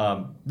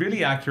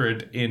really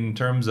accurate in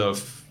terms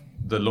of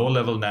the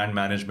low-level NAND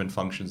management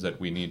functions that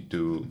we need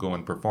to go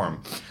and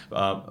perform.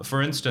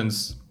 For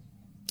instance,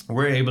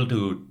 we're able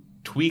to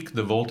tweak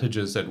the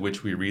voltages at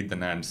which we read the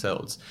NAND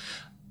cells.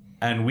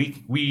 And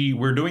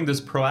we're doing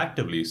this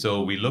proactively.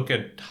 So we look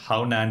at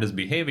how NAND is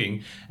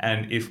behaving,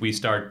 and if we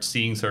start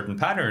seeing certain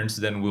patterns,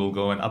 then we'll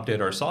go and update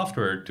our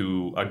software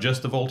to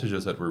adjust the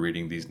voltages that we're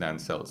reading these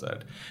NAND cells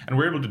at. And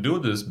we're able to do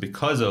this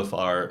because of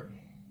our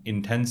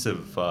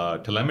intensive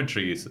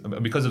telemetry,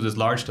 because of this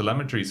large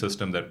telemetry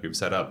system that we've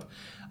set up.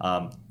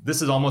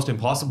 This is almost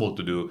impossible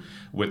to do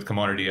with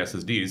commodity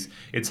SSDs.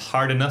 It's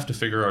hard enough to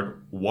figure out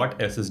what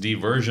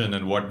SSD version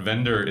and what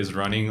vendor is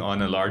running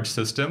on a large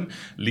system,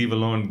 leave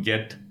alone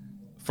get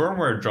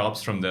firmware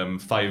drops from them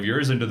 5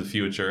 years into the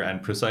future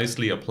and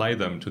precisely apply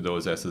them to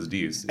those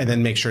SSDs. And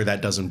then make sure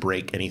that doesn't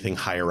break anything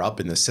higher up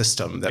in the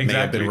system that may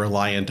have been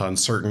reliant on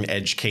certain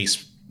edge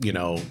case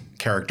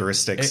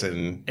characteristics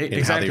and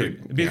exactly.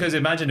 Because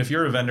imagine if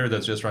you're a vendor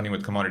that's just running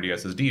with commodity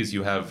SSDs,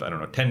 you have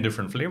 10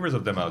 different flavors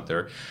of them out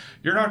there.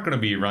 You're not going to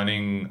be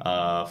running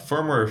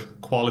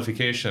firmware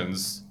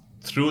qualifications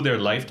through their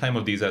lifetime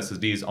of these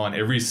SSDs on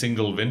every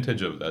single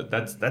vintage of that.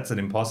 That's an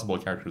impossible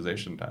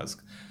characterization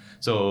task.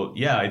 So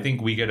yeah, I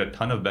think we get a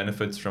ton of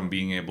benefits from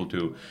being able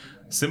to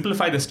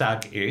simplify the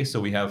stack, so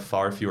we have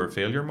far fewer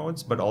failure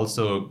modes, but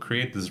also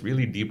create this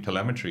really deep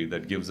telemetry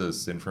that gives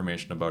us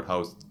information about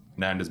how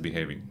NAND is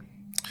behaving.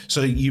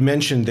 So you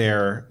mentioned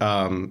there,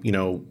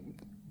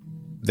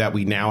 that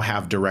we now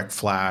have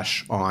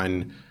DirectFlash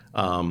on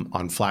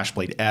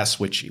FlashBlade S,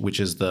 which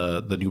is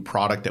the new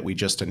product that we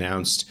just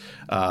announced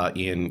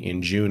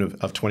in June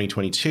of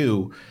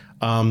 2022.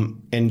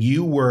 And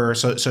you were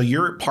so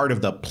you're part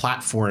of the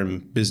platform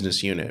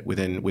business unit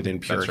within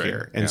Pure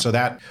here, and so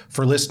that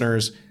for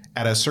listeners,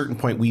 at a certain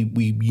point,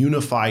 we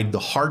unified the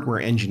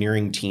hardware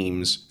engineering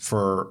teams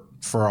for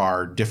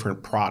our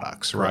different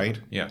products, right?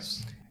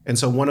 Yes. And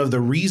so one of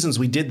the reasons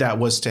we did that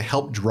was to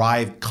help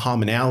drive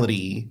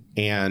commonality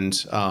and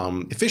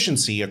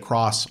efficiency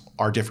across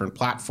our different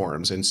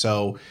platforms. And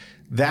so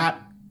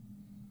that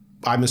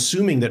I'm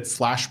assuming that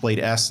FlashBlade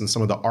S and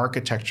some of the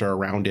architecture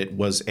around it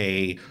was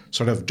a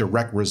sort of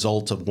direct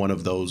result of one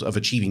of those, of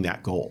achieving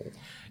that goal.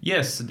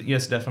 Yes,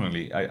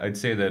 definitely. I'd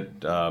say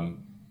that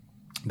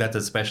that's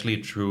especially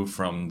true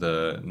from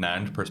the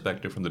NAND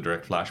perspective, from the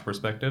DirectFlash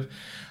perspective.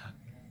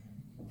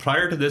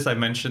 Prior to this, I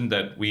mentioned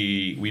that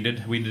we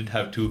did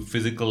have two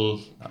physical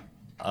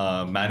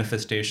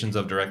manifestations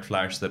of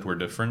DirectFlash that were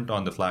different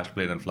on the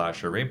FlashBlade and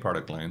FlashArray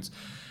product lines.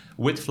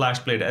 With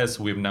FlashBlade S,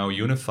 we've now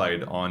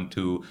unified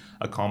onto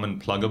a common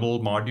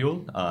pluggable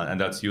module, and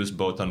that's used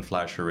both on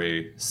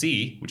FlashArray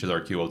C, which is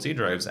our QLC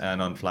drives,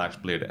 and on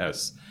FlashBlade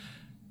S.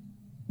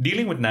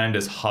 Dealing with NAND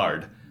is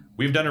hard.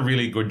 We've done a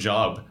really good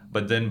job,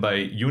 but then by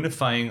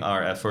unifying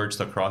our efforts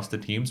across the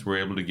teams, we're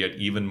able to get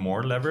even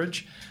more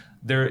leverage.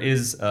 There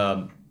is,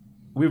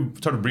 we've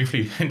sort of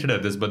briefly hinted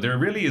at this, but there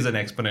really is an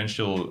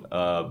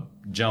exponential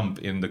jump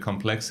in the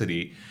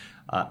complexity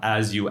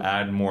as you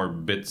add more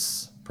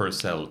bits per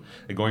cell.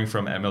 Going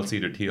from MLC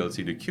to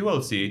TLC to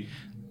QLC,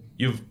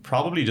 you've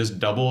probably just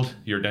doubled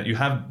your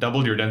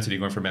density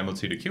going from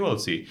MLC to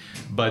QLC,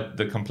 but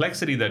the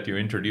complexity that you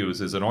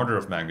introduce is an order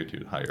of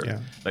magnitude higher. Yeah.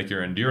 Like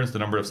your endurance, the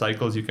number of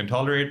cycles you can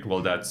tolerate,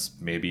 well, that's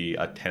maybe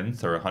a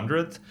 10th or a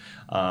 100th.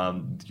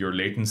 Your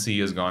latency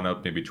has gone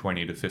up maybe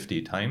 20 to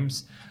 50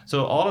 times.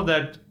 So all of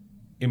that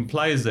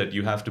implies that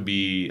you have to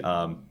be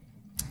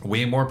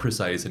way more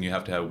precise, and you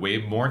have to have way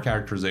more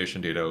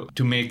characterization data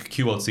to make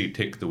QLC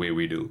tick the way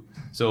we do.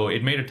 So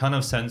it made a ton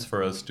of sense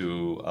for us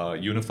to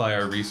unify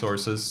our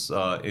resources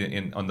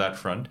on that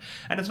front.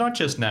 And it's not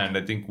just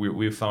NAND. I think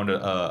we've found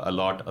a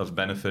lot of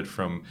benefit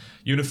from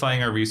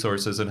unifying our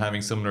resources and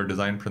having similar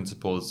design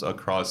principles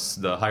across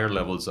the higher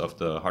levels of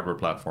the hardware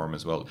platform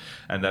as well.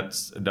 And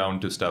that's down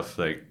to stuff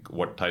like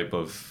what type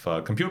of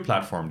compute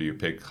platform do you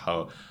pick?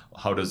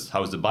 How is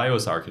the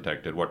BIOS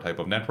architected? What type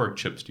of network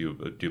chips do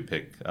you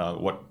pick?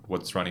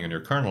 What's running on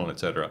your kernel,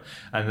 etc.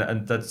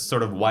 And that's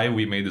sort of why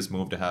we made this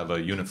move to have a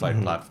unified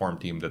platform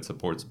team that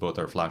supports both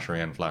our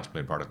FlashArray and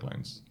FlashBlade product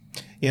lines.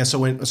 Yeah, so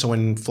when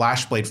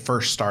FlashBlade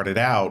first started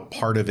out,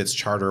 part of its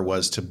charter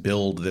was to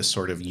build this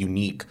sort of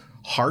unique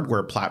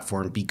hardware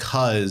platform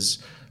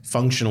because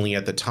functionally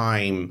at the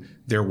time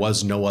there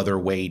was no other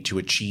way to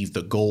achieve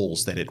the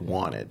goals that it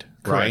wanted.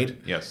 Correct.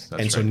 Right? Yes, that's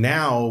and right. so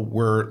now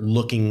we're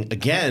looking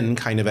again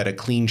kind of at a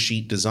clean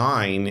sheet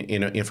design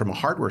from a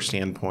hardware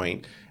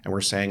standpoint, and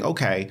we're saying,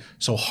 okay,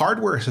 so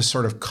hardware has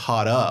sort of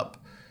caught up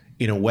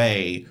in a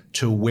way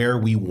to where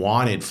we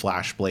wanted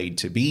FlashBlade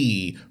to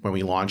be when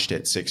we launched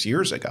it 6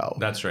 years ago.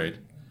 That's right.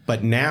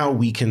 But now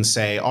we can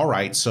say, all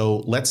right, so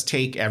let's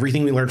take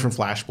everything we learned from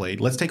FlashBlade.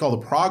 Let's take all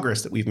the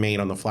progress that we've made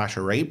on the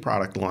FlashArray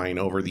product line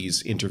over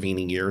these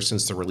intervening years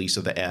since the release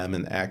of the M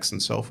and the X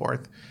and so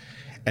forth.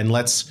 And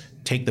let's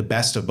take the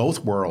best of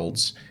both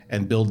worlds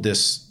and build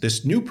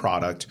this new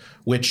product,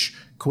 which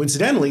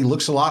coincidentally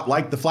looks a lot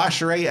like the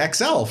FlashArray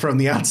XL from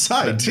the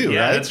outside too,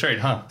 yeah, right? That's right,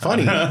 huh?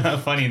 Funny.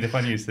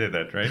 funny you say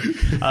that, right?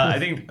 I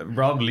think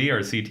Rob Lee, our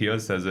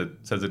CTO,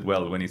 says it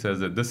well when he says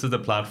that this is the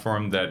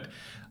platform that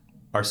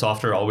our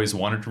software always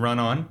wanted to run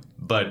on,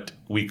 but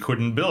we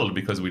couldn't build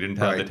because we didn't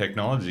have the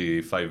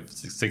technology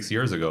 6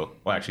 years ago.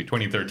 Well, actually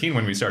 2013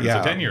 when we started,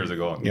 so 10 years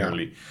ago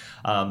nearly.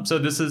 So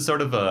this is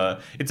sort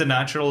of it's a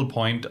natural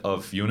point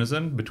of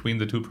unison between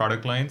the two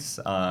product lines.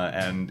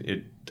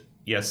 And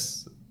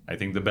I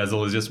think the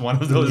bezel is just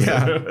one of those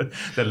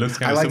that looks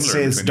kind of similar. I like to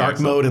say it's dark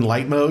mode and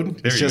light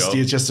mode. It's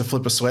just to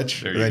flip a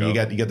switch, then you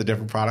get the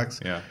different products.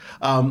 Yeah.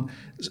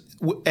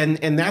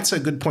 And that's a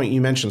good point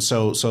you mentioned.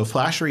 So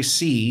FlashArray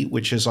C,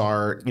 which is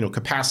our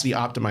capacity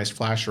optimized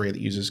FlashArray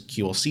that uses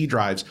QLC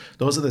drives,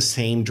 those are the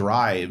same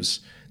drives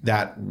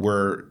that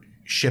we're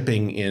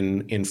shipping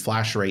in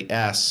FlashArray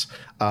S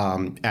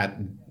at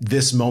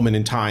this moment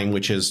in time,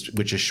 which is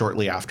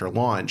shortly after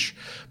launch.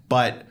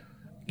 But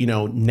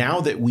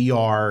now that we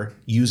are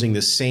using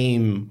the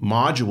same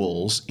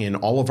modules in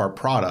all of our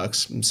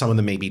products, some of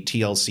them may be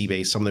TLC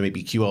based, some of them may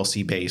be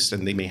QLC based,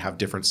 and they may have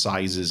different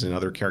sizes and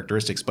other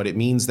characteristics, but it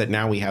means that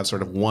now we have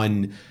sort of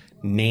one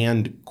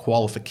NAND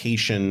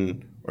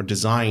qualification or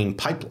design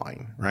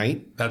pipeline,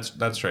 right?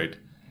 That's right.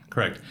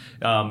 Correct.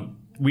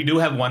 We do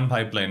have one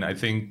pipeline. I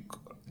think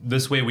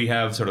this way we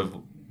have sort of,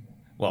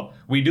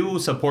 we do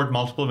support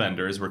multiple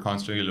vendors. We're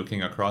constantly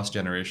looking across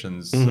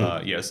generations,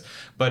 yes.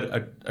 But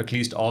at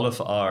least all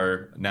of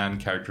our NAND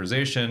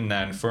characterization,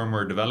 NAND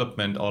firmware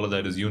development, all of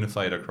that is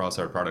unified across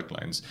our product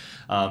lines.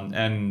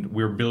 And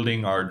we're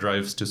building our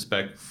drives to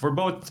spec for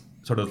both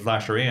sort of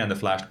FlashArray and the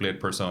FlashBlade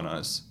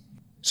personas.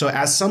 So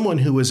as someone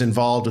who was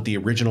involved with the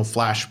original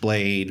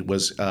FlashBlade,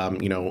 was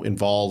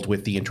involved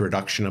with the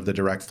introduction of the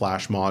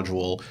DirectFlash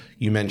module,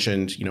 you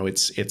mentioned,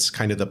 it's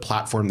kind of the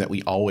platform that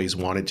we always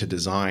wanted to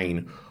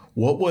design.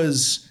 What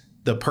was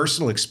the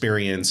personal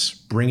experience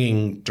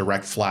bringing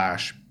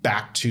DirectFlash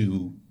back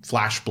to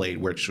FlashBlade,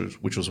 which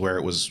was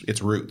where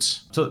its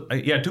roots? So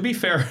to be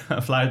fair,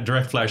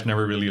 DirectFlash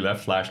never really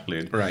left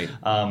FlashBlade. Right.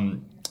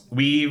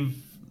 We've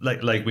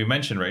like we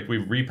mentioned, right?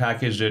 We've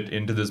repackaged it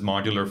into this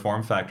modular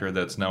form factor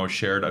that's now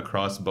shared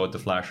across both the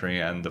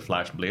FlashArray and the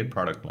FlashBlade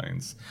product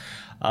lines.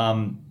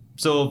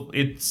 So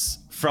it's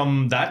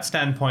from that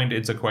standpoint,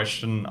 it's a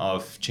question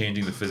of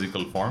changing the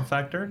physical form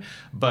factor.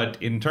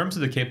 But in terms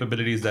of the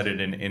capabilities that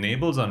it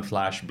enables on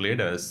Flash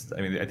Bladas,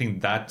 I mean, I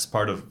think that's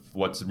part of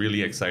what's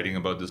really exciting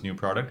about this new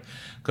product,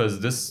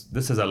 because this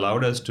has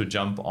allowed us to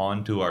jump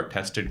onto our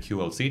tested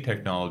QLC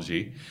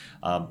technology.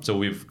 So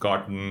we've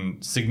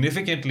gotten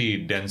significantly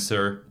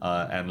denser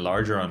and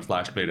larger on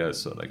Flash Bladas.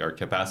 So like our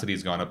capacity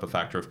has gone up a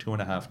factor of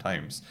 2.5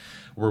 times.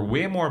 We're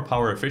way more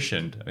power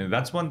efficient. I mean,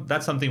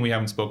 that's something we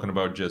haven't spoken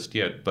about just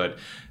yet, but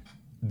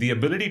the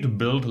ability to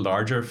build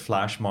larger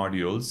Flash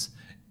modules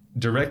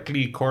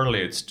directly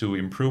correlates to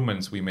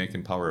improvements we make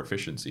in power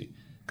efficiency.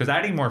 Because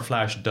adding more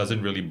Flash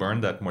doesn't really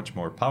burn that much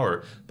more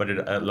power, but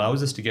it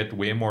allows us to get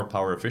way more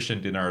power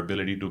efficient in our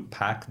ability to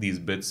pack these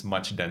bits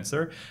much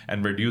denser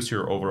and reduce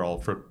your overall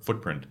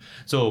footprint.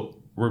 So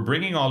we're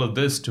bringing all of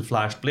this to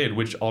Flash Blade,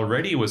 which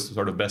already was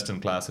sort of best in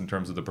class in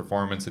terms of the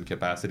performance and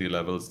capacity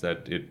levels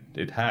that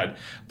it had.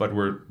 But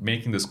we're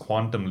making this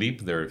quantum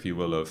leap there, if you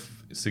will, of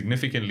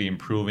significantly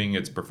improving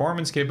its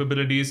performance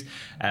capabilities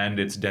and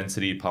its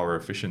density, power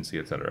efficiency,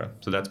 et cetera.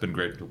 So that's been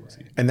great to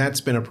see. And that's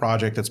been a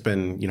project that's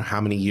been,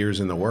 how many years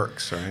in the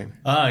works, right?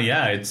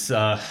 Yeah, it's.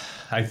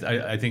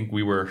 I think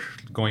we were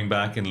going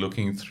back and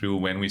looking through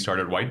when we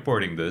started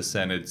whiteboarding this,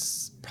 and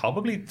it's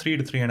probably 3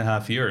 to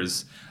 3.5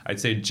 years. I'd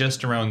say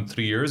just around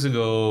 3 years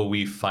ago,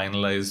 we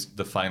finalized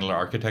the final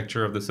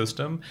architecture of the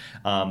system.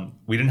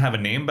 We didn't have a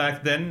name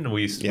back then.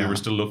 We were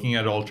still looking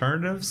at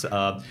alternatives.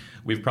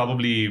 We've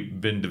probably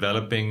been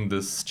developing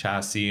this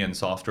chassis and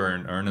software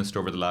in earnest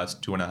over the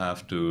last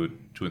 2.5 to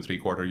 2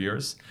 3/4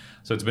 years.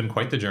 So it's been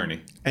quite the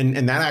journey.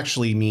 And that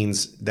actually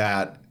means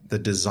that the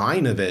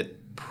design of it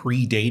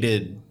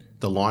predated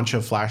the launch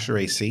of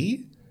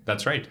FlashArray//C?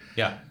 That's right,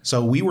 yeah.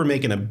 So we were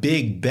making a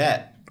big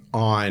bet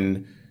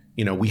on,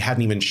 we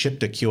hadn't even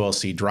shipped a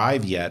QLC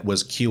drive yet.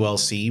 Was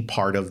QLC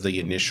part of the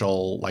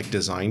initial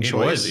design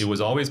choice? It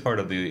was always part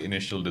of the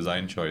initial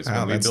design choice.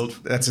 Wow,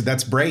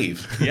 that's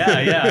brave.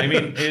 Yeah. I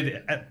mean,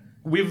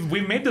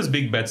 we've made those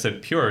big bets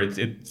at Pure.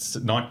 It's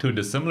not too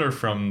dissimilar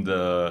from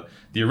the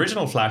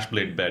original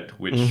FlashBlade bet,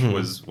 which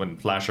was when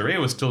FlashArray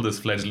was still this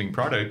fledgling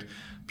product.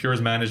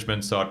 Pure's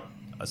management saw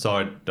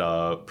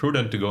it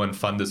prudent to go and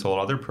fund this whole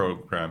other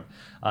program.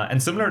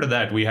 And similar to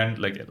that, we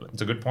hadn't,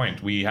 it's a good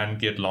point. We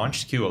hadn't yet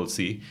launched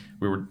QLC.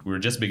 We were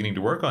just beginning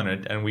to work on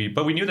it,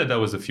 but we knew that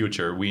was the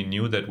future. We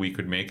knew that we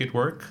could make it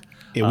work.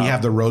 Yeah, we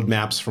have the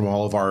roadmaps from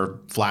all of our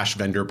Flash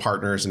vendor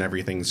partners and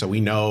everything. So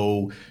we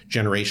know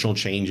generational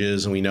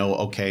changes, and we know,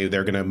 okay,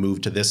 they're going to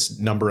move to this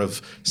number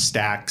of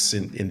stacks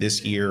in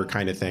this year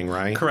kind of thing,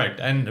 right?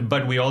 Correct.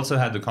 But we also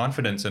had the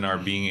confidence in our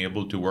being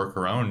able to work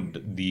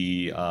around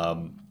the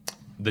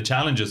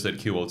challenges that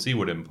QLC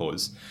would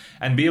impose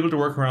and be able to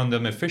work around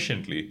them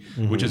efficiently,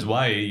 which is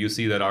why you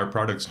see that our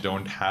products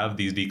don't have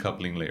these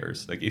decoupling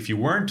layers. Like if you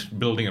weren't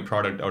building a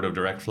product out of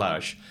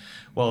DirectFlash,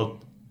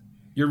 well,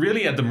 you're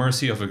really at the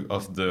mercy of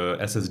the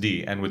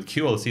SSD. And with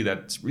QLC,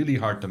 that's really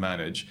hard to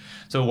manage.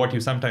 So what you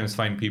sometimes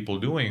find people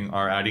doing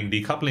are adding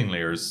decoupling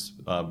layers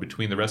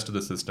between the rest of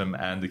the system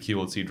and the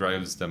QLC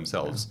drives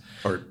themselves.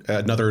 Or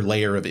another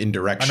layer of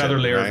indirection. Another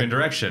layer of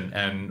indirection.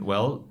 And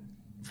well,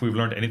 if we've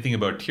learned anything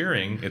about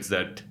tiering, it's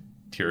that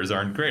tiers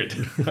aren't great,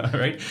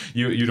 right?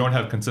 You don't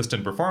have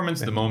consistent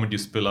performance. The moment you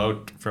spill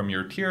out from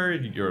your tier,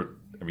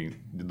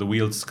 the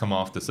wheels come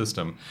off the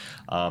system.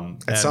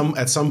 At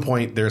some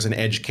point, there's an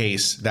edge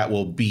case that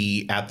will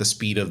be at the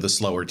speed of the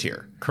slower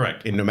tier.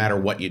 Correct. And no matter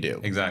what you do.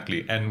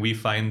 Exactly. And we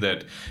find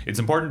that it's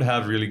important to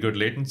have really good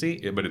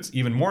latency, but it's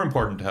even more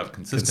important to have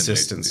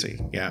consistency.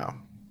 Yeah.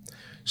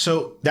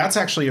 So that's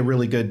actually a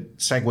really good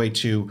segue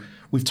to,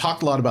 we've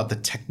talked a lot about the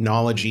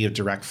technology of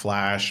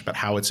DirectFlash, about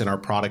how it's in our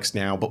products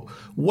now, but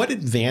what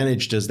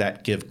advantage does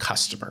that give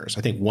customers?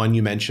 I think one,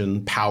 you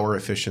mentioned power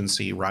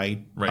efficiency,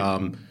 right?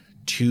 Right.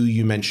 Two,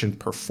 you mentioned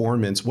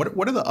performance. What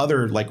are the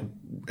other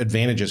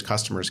advantages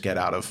customers get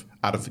out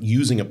of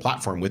using a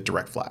platform with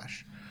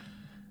DirectFlash?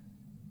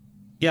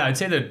 Yeah, I'd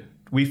say that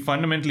we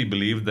fundamentally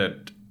believe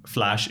that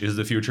Flash is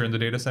the future in the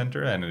data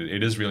center, and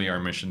it is really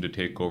our mission to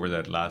take over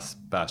that last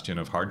bastion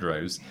of hard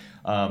drives.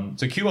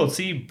 So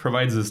QLC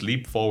provides this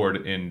leap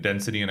forward in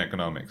density and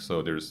economics.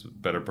 So there's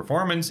better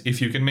performance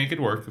if you can make it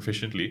work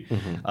efficiently,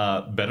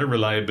 better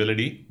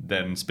reliability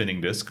than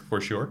spinning disk for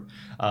sure,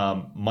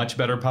 much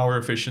better power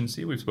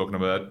efficiency. We've spoken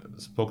about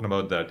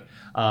that.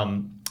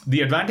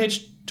 The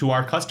advantage to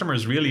our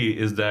customers really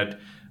is that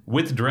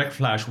with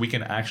DirectFlash, we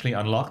can actually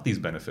unlock these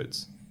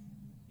benefits.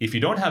 If you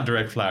don't have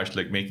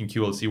DirectFlash, making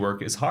QLC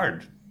work is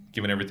hard,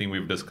 given everything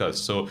we've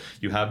discussed. So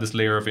you have this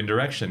layer of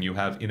indirection, you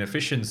have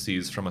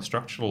inefficiencies from a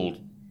structural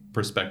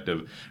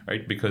perspective,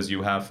 right? Because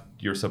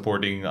you're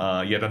supporting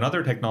yet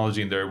another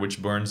technology in there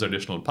which burns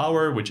additional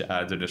power, which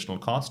adds additional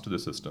cost to the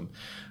system.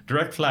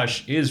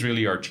 DirectFlash is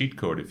really our cheat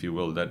code, if you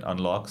will, that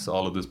unlocks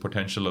all of this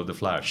potential of the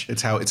Flash.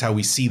 It's how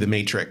we see the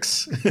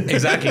matrix.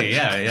 Exactly,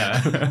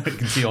 yeah. You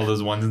can see all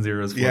those ones and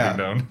zeros floating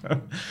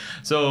down.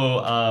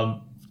 So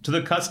to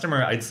the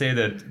customer, I'd say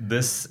that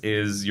this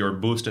is your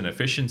boost in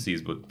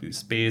efficiencies with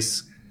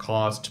space,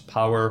 cost,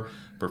 power,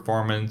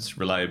 performance,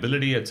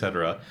 reliability,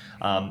 etc.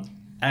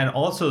 And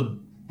also,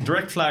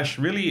 DirectFlash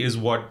really is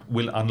what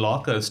will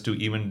unlock us to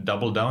even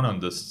double down on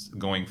this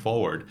going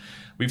forward.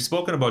 We've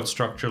spoken about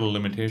structural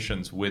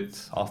limitations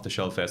with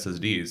off-the-shelf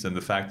SSDs and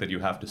the fact that you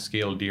have to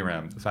scale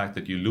DRAM, the fact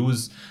that you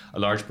lose a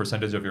large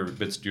percentage of your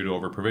bits due to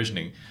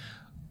over-provisioning.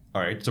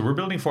 All right, so we're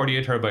building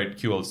 48 terabyte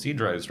QLC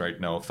drives right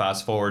now.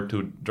 Fast forward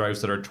to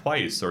drives that are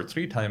twice or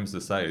 3 times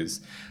the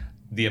size.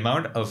 The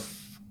amount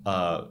of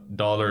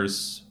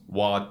dollars,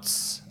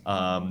 watts,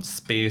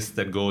 space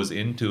that goes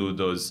into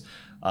those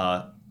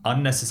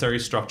unnecessary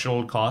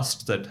structural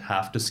costs that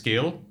have to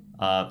scale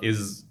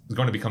is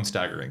going to become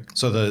staggering.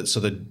 So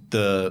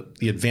the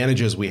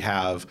advantages we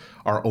have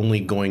are only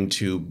going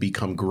to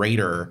become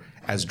greater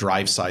as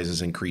drive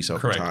sizes increase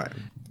over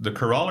time. The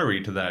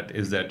corollary to that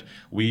is that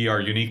we are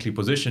uniquely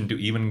positioned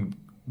to even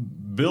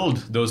build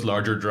those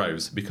larger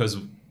drives because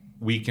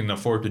we can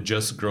afford to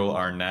just grow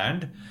our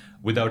NAND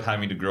without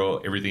having to grow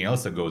everything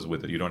else that goes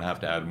with it. You don't have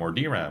to add more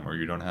DRAM, or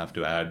you don't have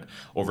to add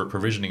over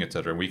provisioning, et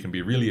cetera. We can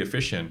be really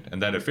efficient, and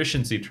that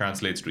efficiency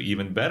translates to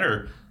even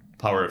better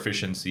power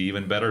efficiency,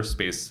 even better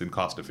space and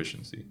cost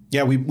efficiency.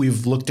 Yeah,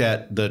 we've looked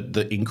at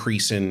the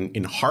increase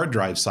in hard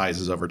drive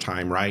sizes over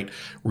time, right?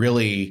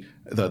 Really,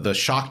 the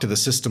shock to the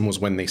system was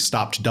when they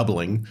stopped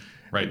doubling,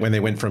 right? When they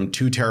went from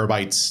 2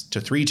 terabytes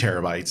to 3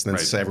 terabytes. Then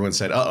everyone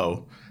said,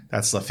 uh-oh,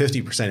 that's a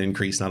 50%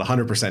 increase, not a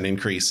 100%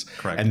 increase.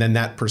 Correct. And then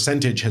that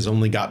percentage has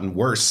only gotten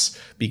worse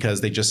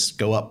because they just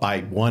go up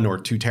by 1 or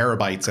 2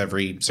 terabytes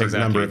every certain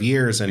number of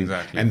years. And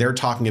they're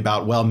talking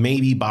about, well,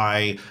 maybe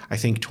by, I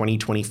think,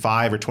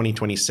 2025 or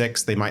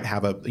 2026, they might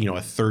have a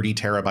 30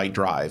 terabyte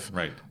drive.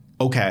 Right.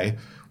 Okay.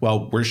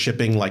 Well, we're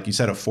shipping, like you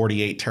said, a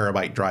 48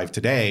 terabyte drive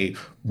today.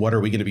 What are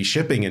we going to be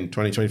shipping in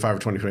 2025 or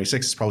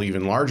 2026? It's probably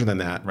even larger than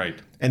that. Right.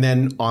 And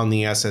then on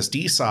the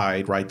SSD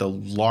side, right, the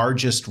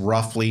largest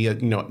roughly,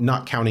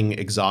 not counting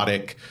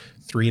exotic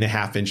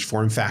 3.5-inch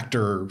form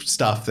factor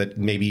stuff that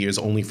maybe is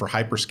only for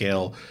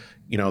hyperscale,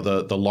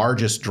 the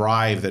largest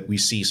drive that we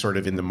see sort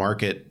of in the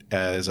market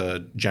as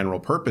a general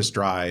purpose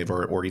drive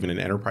or even an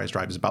enterprise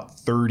drive is about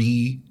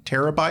 30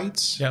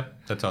 terabytes.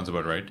 Yep, that sounds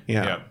about right.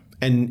 Yeah. Yep.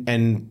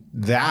 And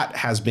that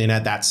has been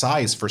at that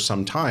size for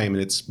some time,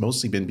 and it's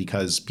mostly been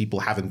because people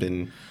haven't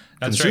been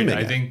consuming it.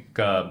 I think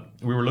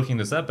we were looking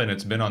this up, and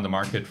it's been on the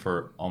market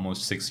for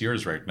almost 6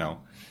 years right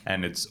now,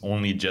 and it's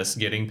only just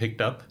getting picked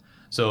up.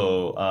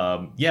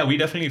 So we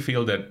definitely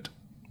feel that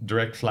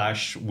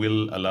DirectFlash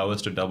will allow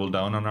us to double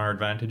down on our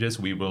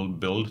advantages. We will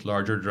build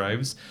larger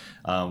drives,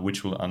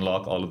 which will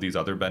unlock all of these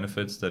other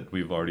benefits that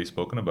we've already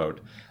spoken about.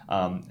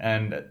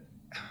 And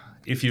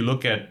if you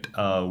look at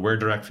where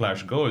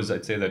DirectFlash goes,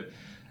 I'd say that,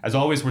 as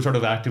always, we're sort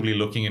of actively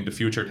looking into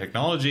future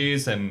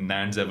technologies and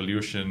NAND's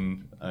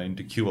evolution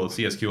into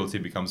QLC as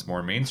QLC becomes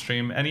more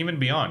mainstream and even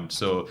beyond.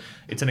 So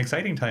it's an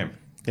exciting time.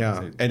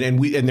 Yeah,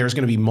 and there's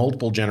going to be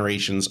multiple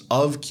generations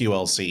of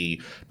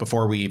QLC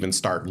before we even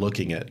start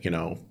looking at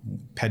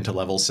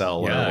pentalevel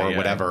cell or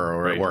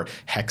whatever or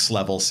hex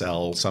level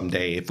cell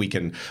someday if we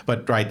can.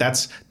 But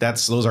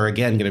those are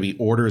again going to be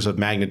orders of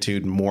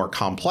magnitude more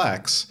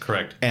complex.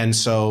 Correct. And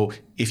so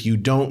if you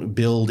don't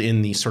build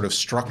in these sort of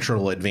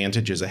structural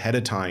advantages ahead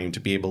of time to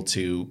be able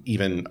to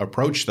even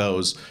approach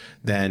those,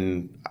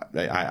 then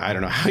I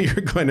don't know how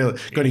you're going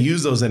to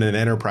use those in an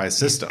enterprise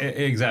system.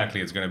 Exactly.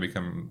 It's going to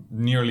become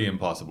nearly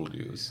impossible to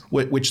use.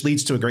 Which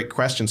leads to a great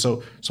question.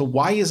 So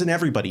why isn't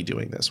everybody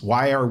doing this?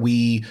 Why are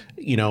we,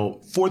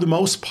 for the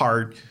most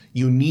part,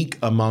 unique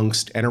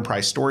amongst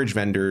enterprise storage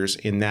vendors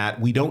in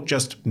that we don't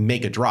just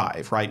make a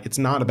drive, right? It's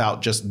not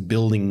about just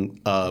building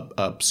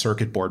a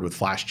circuit board with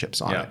flash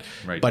chips on it,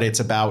 right. But it's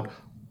about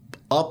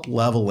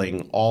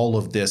up-leveling all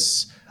of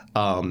this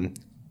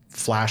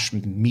flash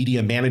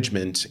media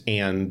management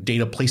and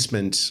data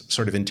placement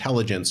sort of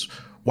intelligence.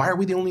 Why are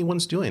we the only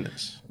ones doing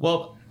this?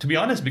 Well, to be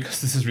honest,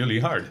 because this is really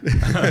hard.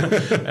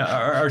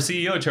 Our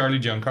CEO, Charlie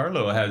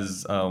Giancarlo,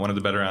 has one of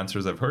the better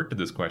answers I've heard to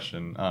this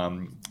question.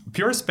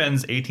 Pure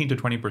spends 18 to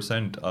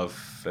 20%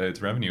 of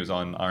its revenues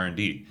on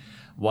R&D,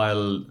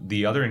 while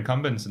the other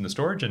incumbents in the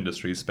storage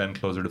industry spend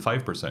closer to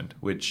 5%,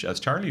 which,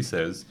 as Charlie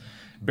says,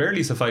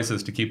 barely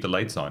suffices to keep the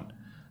lights on.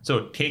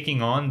 So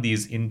taking on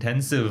these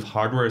intensive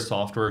hardware,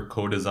 software,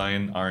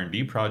 co-design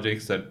R&D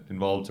projects that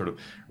involve sort of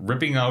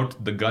ripping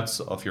out the guts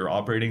of your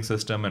operating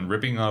system and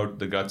ripping out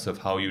the guts of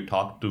how you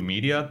talk to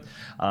media,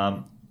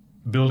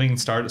 building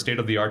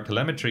state-of-the-art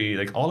telemetry,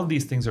 like all of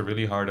these things are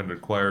really hard and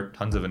require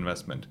tons of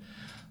investment.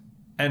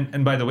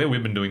 And by the way,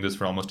 we've been doing this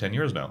for almost 10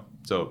 years now.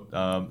 So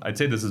I'd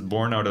say this is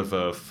born out of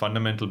a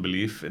fundamental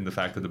belief in the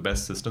fact that the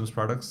best systems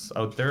products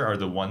out there are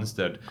the ones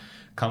that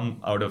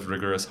come out of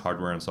rigorous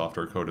hardware and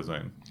software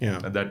co-design. Yeah.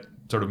 And that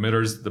sort of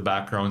mirrors the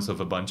backgrounds of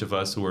a bunch of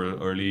us who were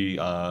early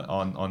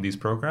on these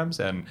programs.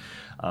 And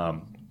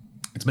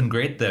it's been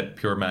great that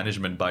Pure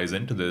Management buys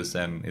into this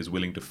and is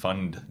willing to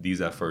fund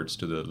these efforts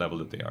to the level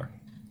that they are.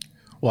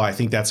 Well, I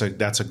think that's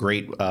a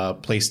great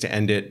place to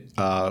end it.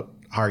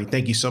 Hari,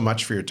 thank you so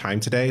much for your time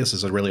today. This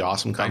is a really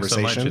awesome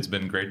conversation. Thanks so much. It's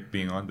been great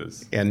being on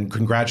this. And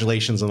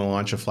congratulations on the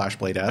launch of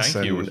FlashBlade S.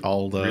 Thank you. And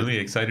all the really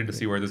excited to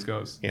see where this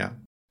goes. Yeah.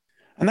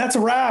 And that's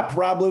a wrap.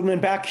 Rob Ludeman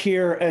back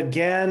here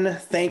again.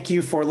 Thank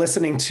you for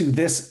listening to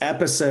this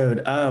episode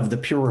of the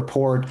Pure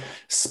Report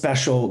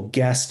special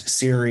guest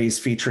series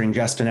featuring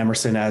Justin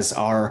Emerson as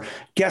our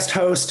guest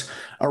host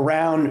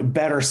around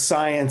better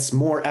science.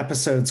 More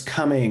episodes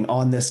coming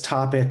on this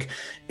topic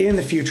in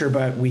the future,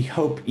 but we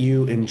hope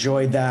you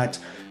enjoyed that.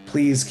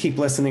 Please keep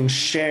listening,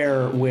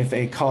 share with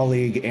a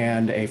colleague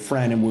and a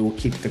friend, and we will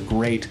keep the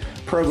great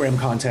program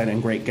content and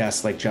great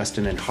guests like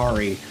Justin and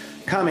Hari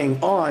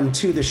coming on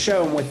to the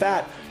show. And with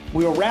that,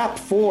 we'll wrap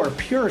for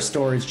Pure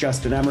Storage,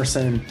 Justin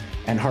Emerson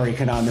and Hari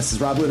Kannan. This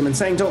is Rob Ludeman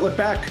saying, don't look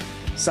back.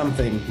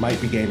 Something might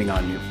be gaining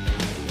on you.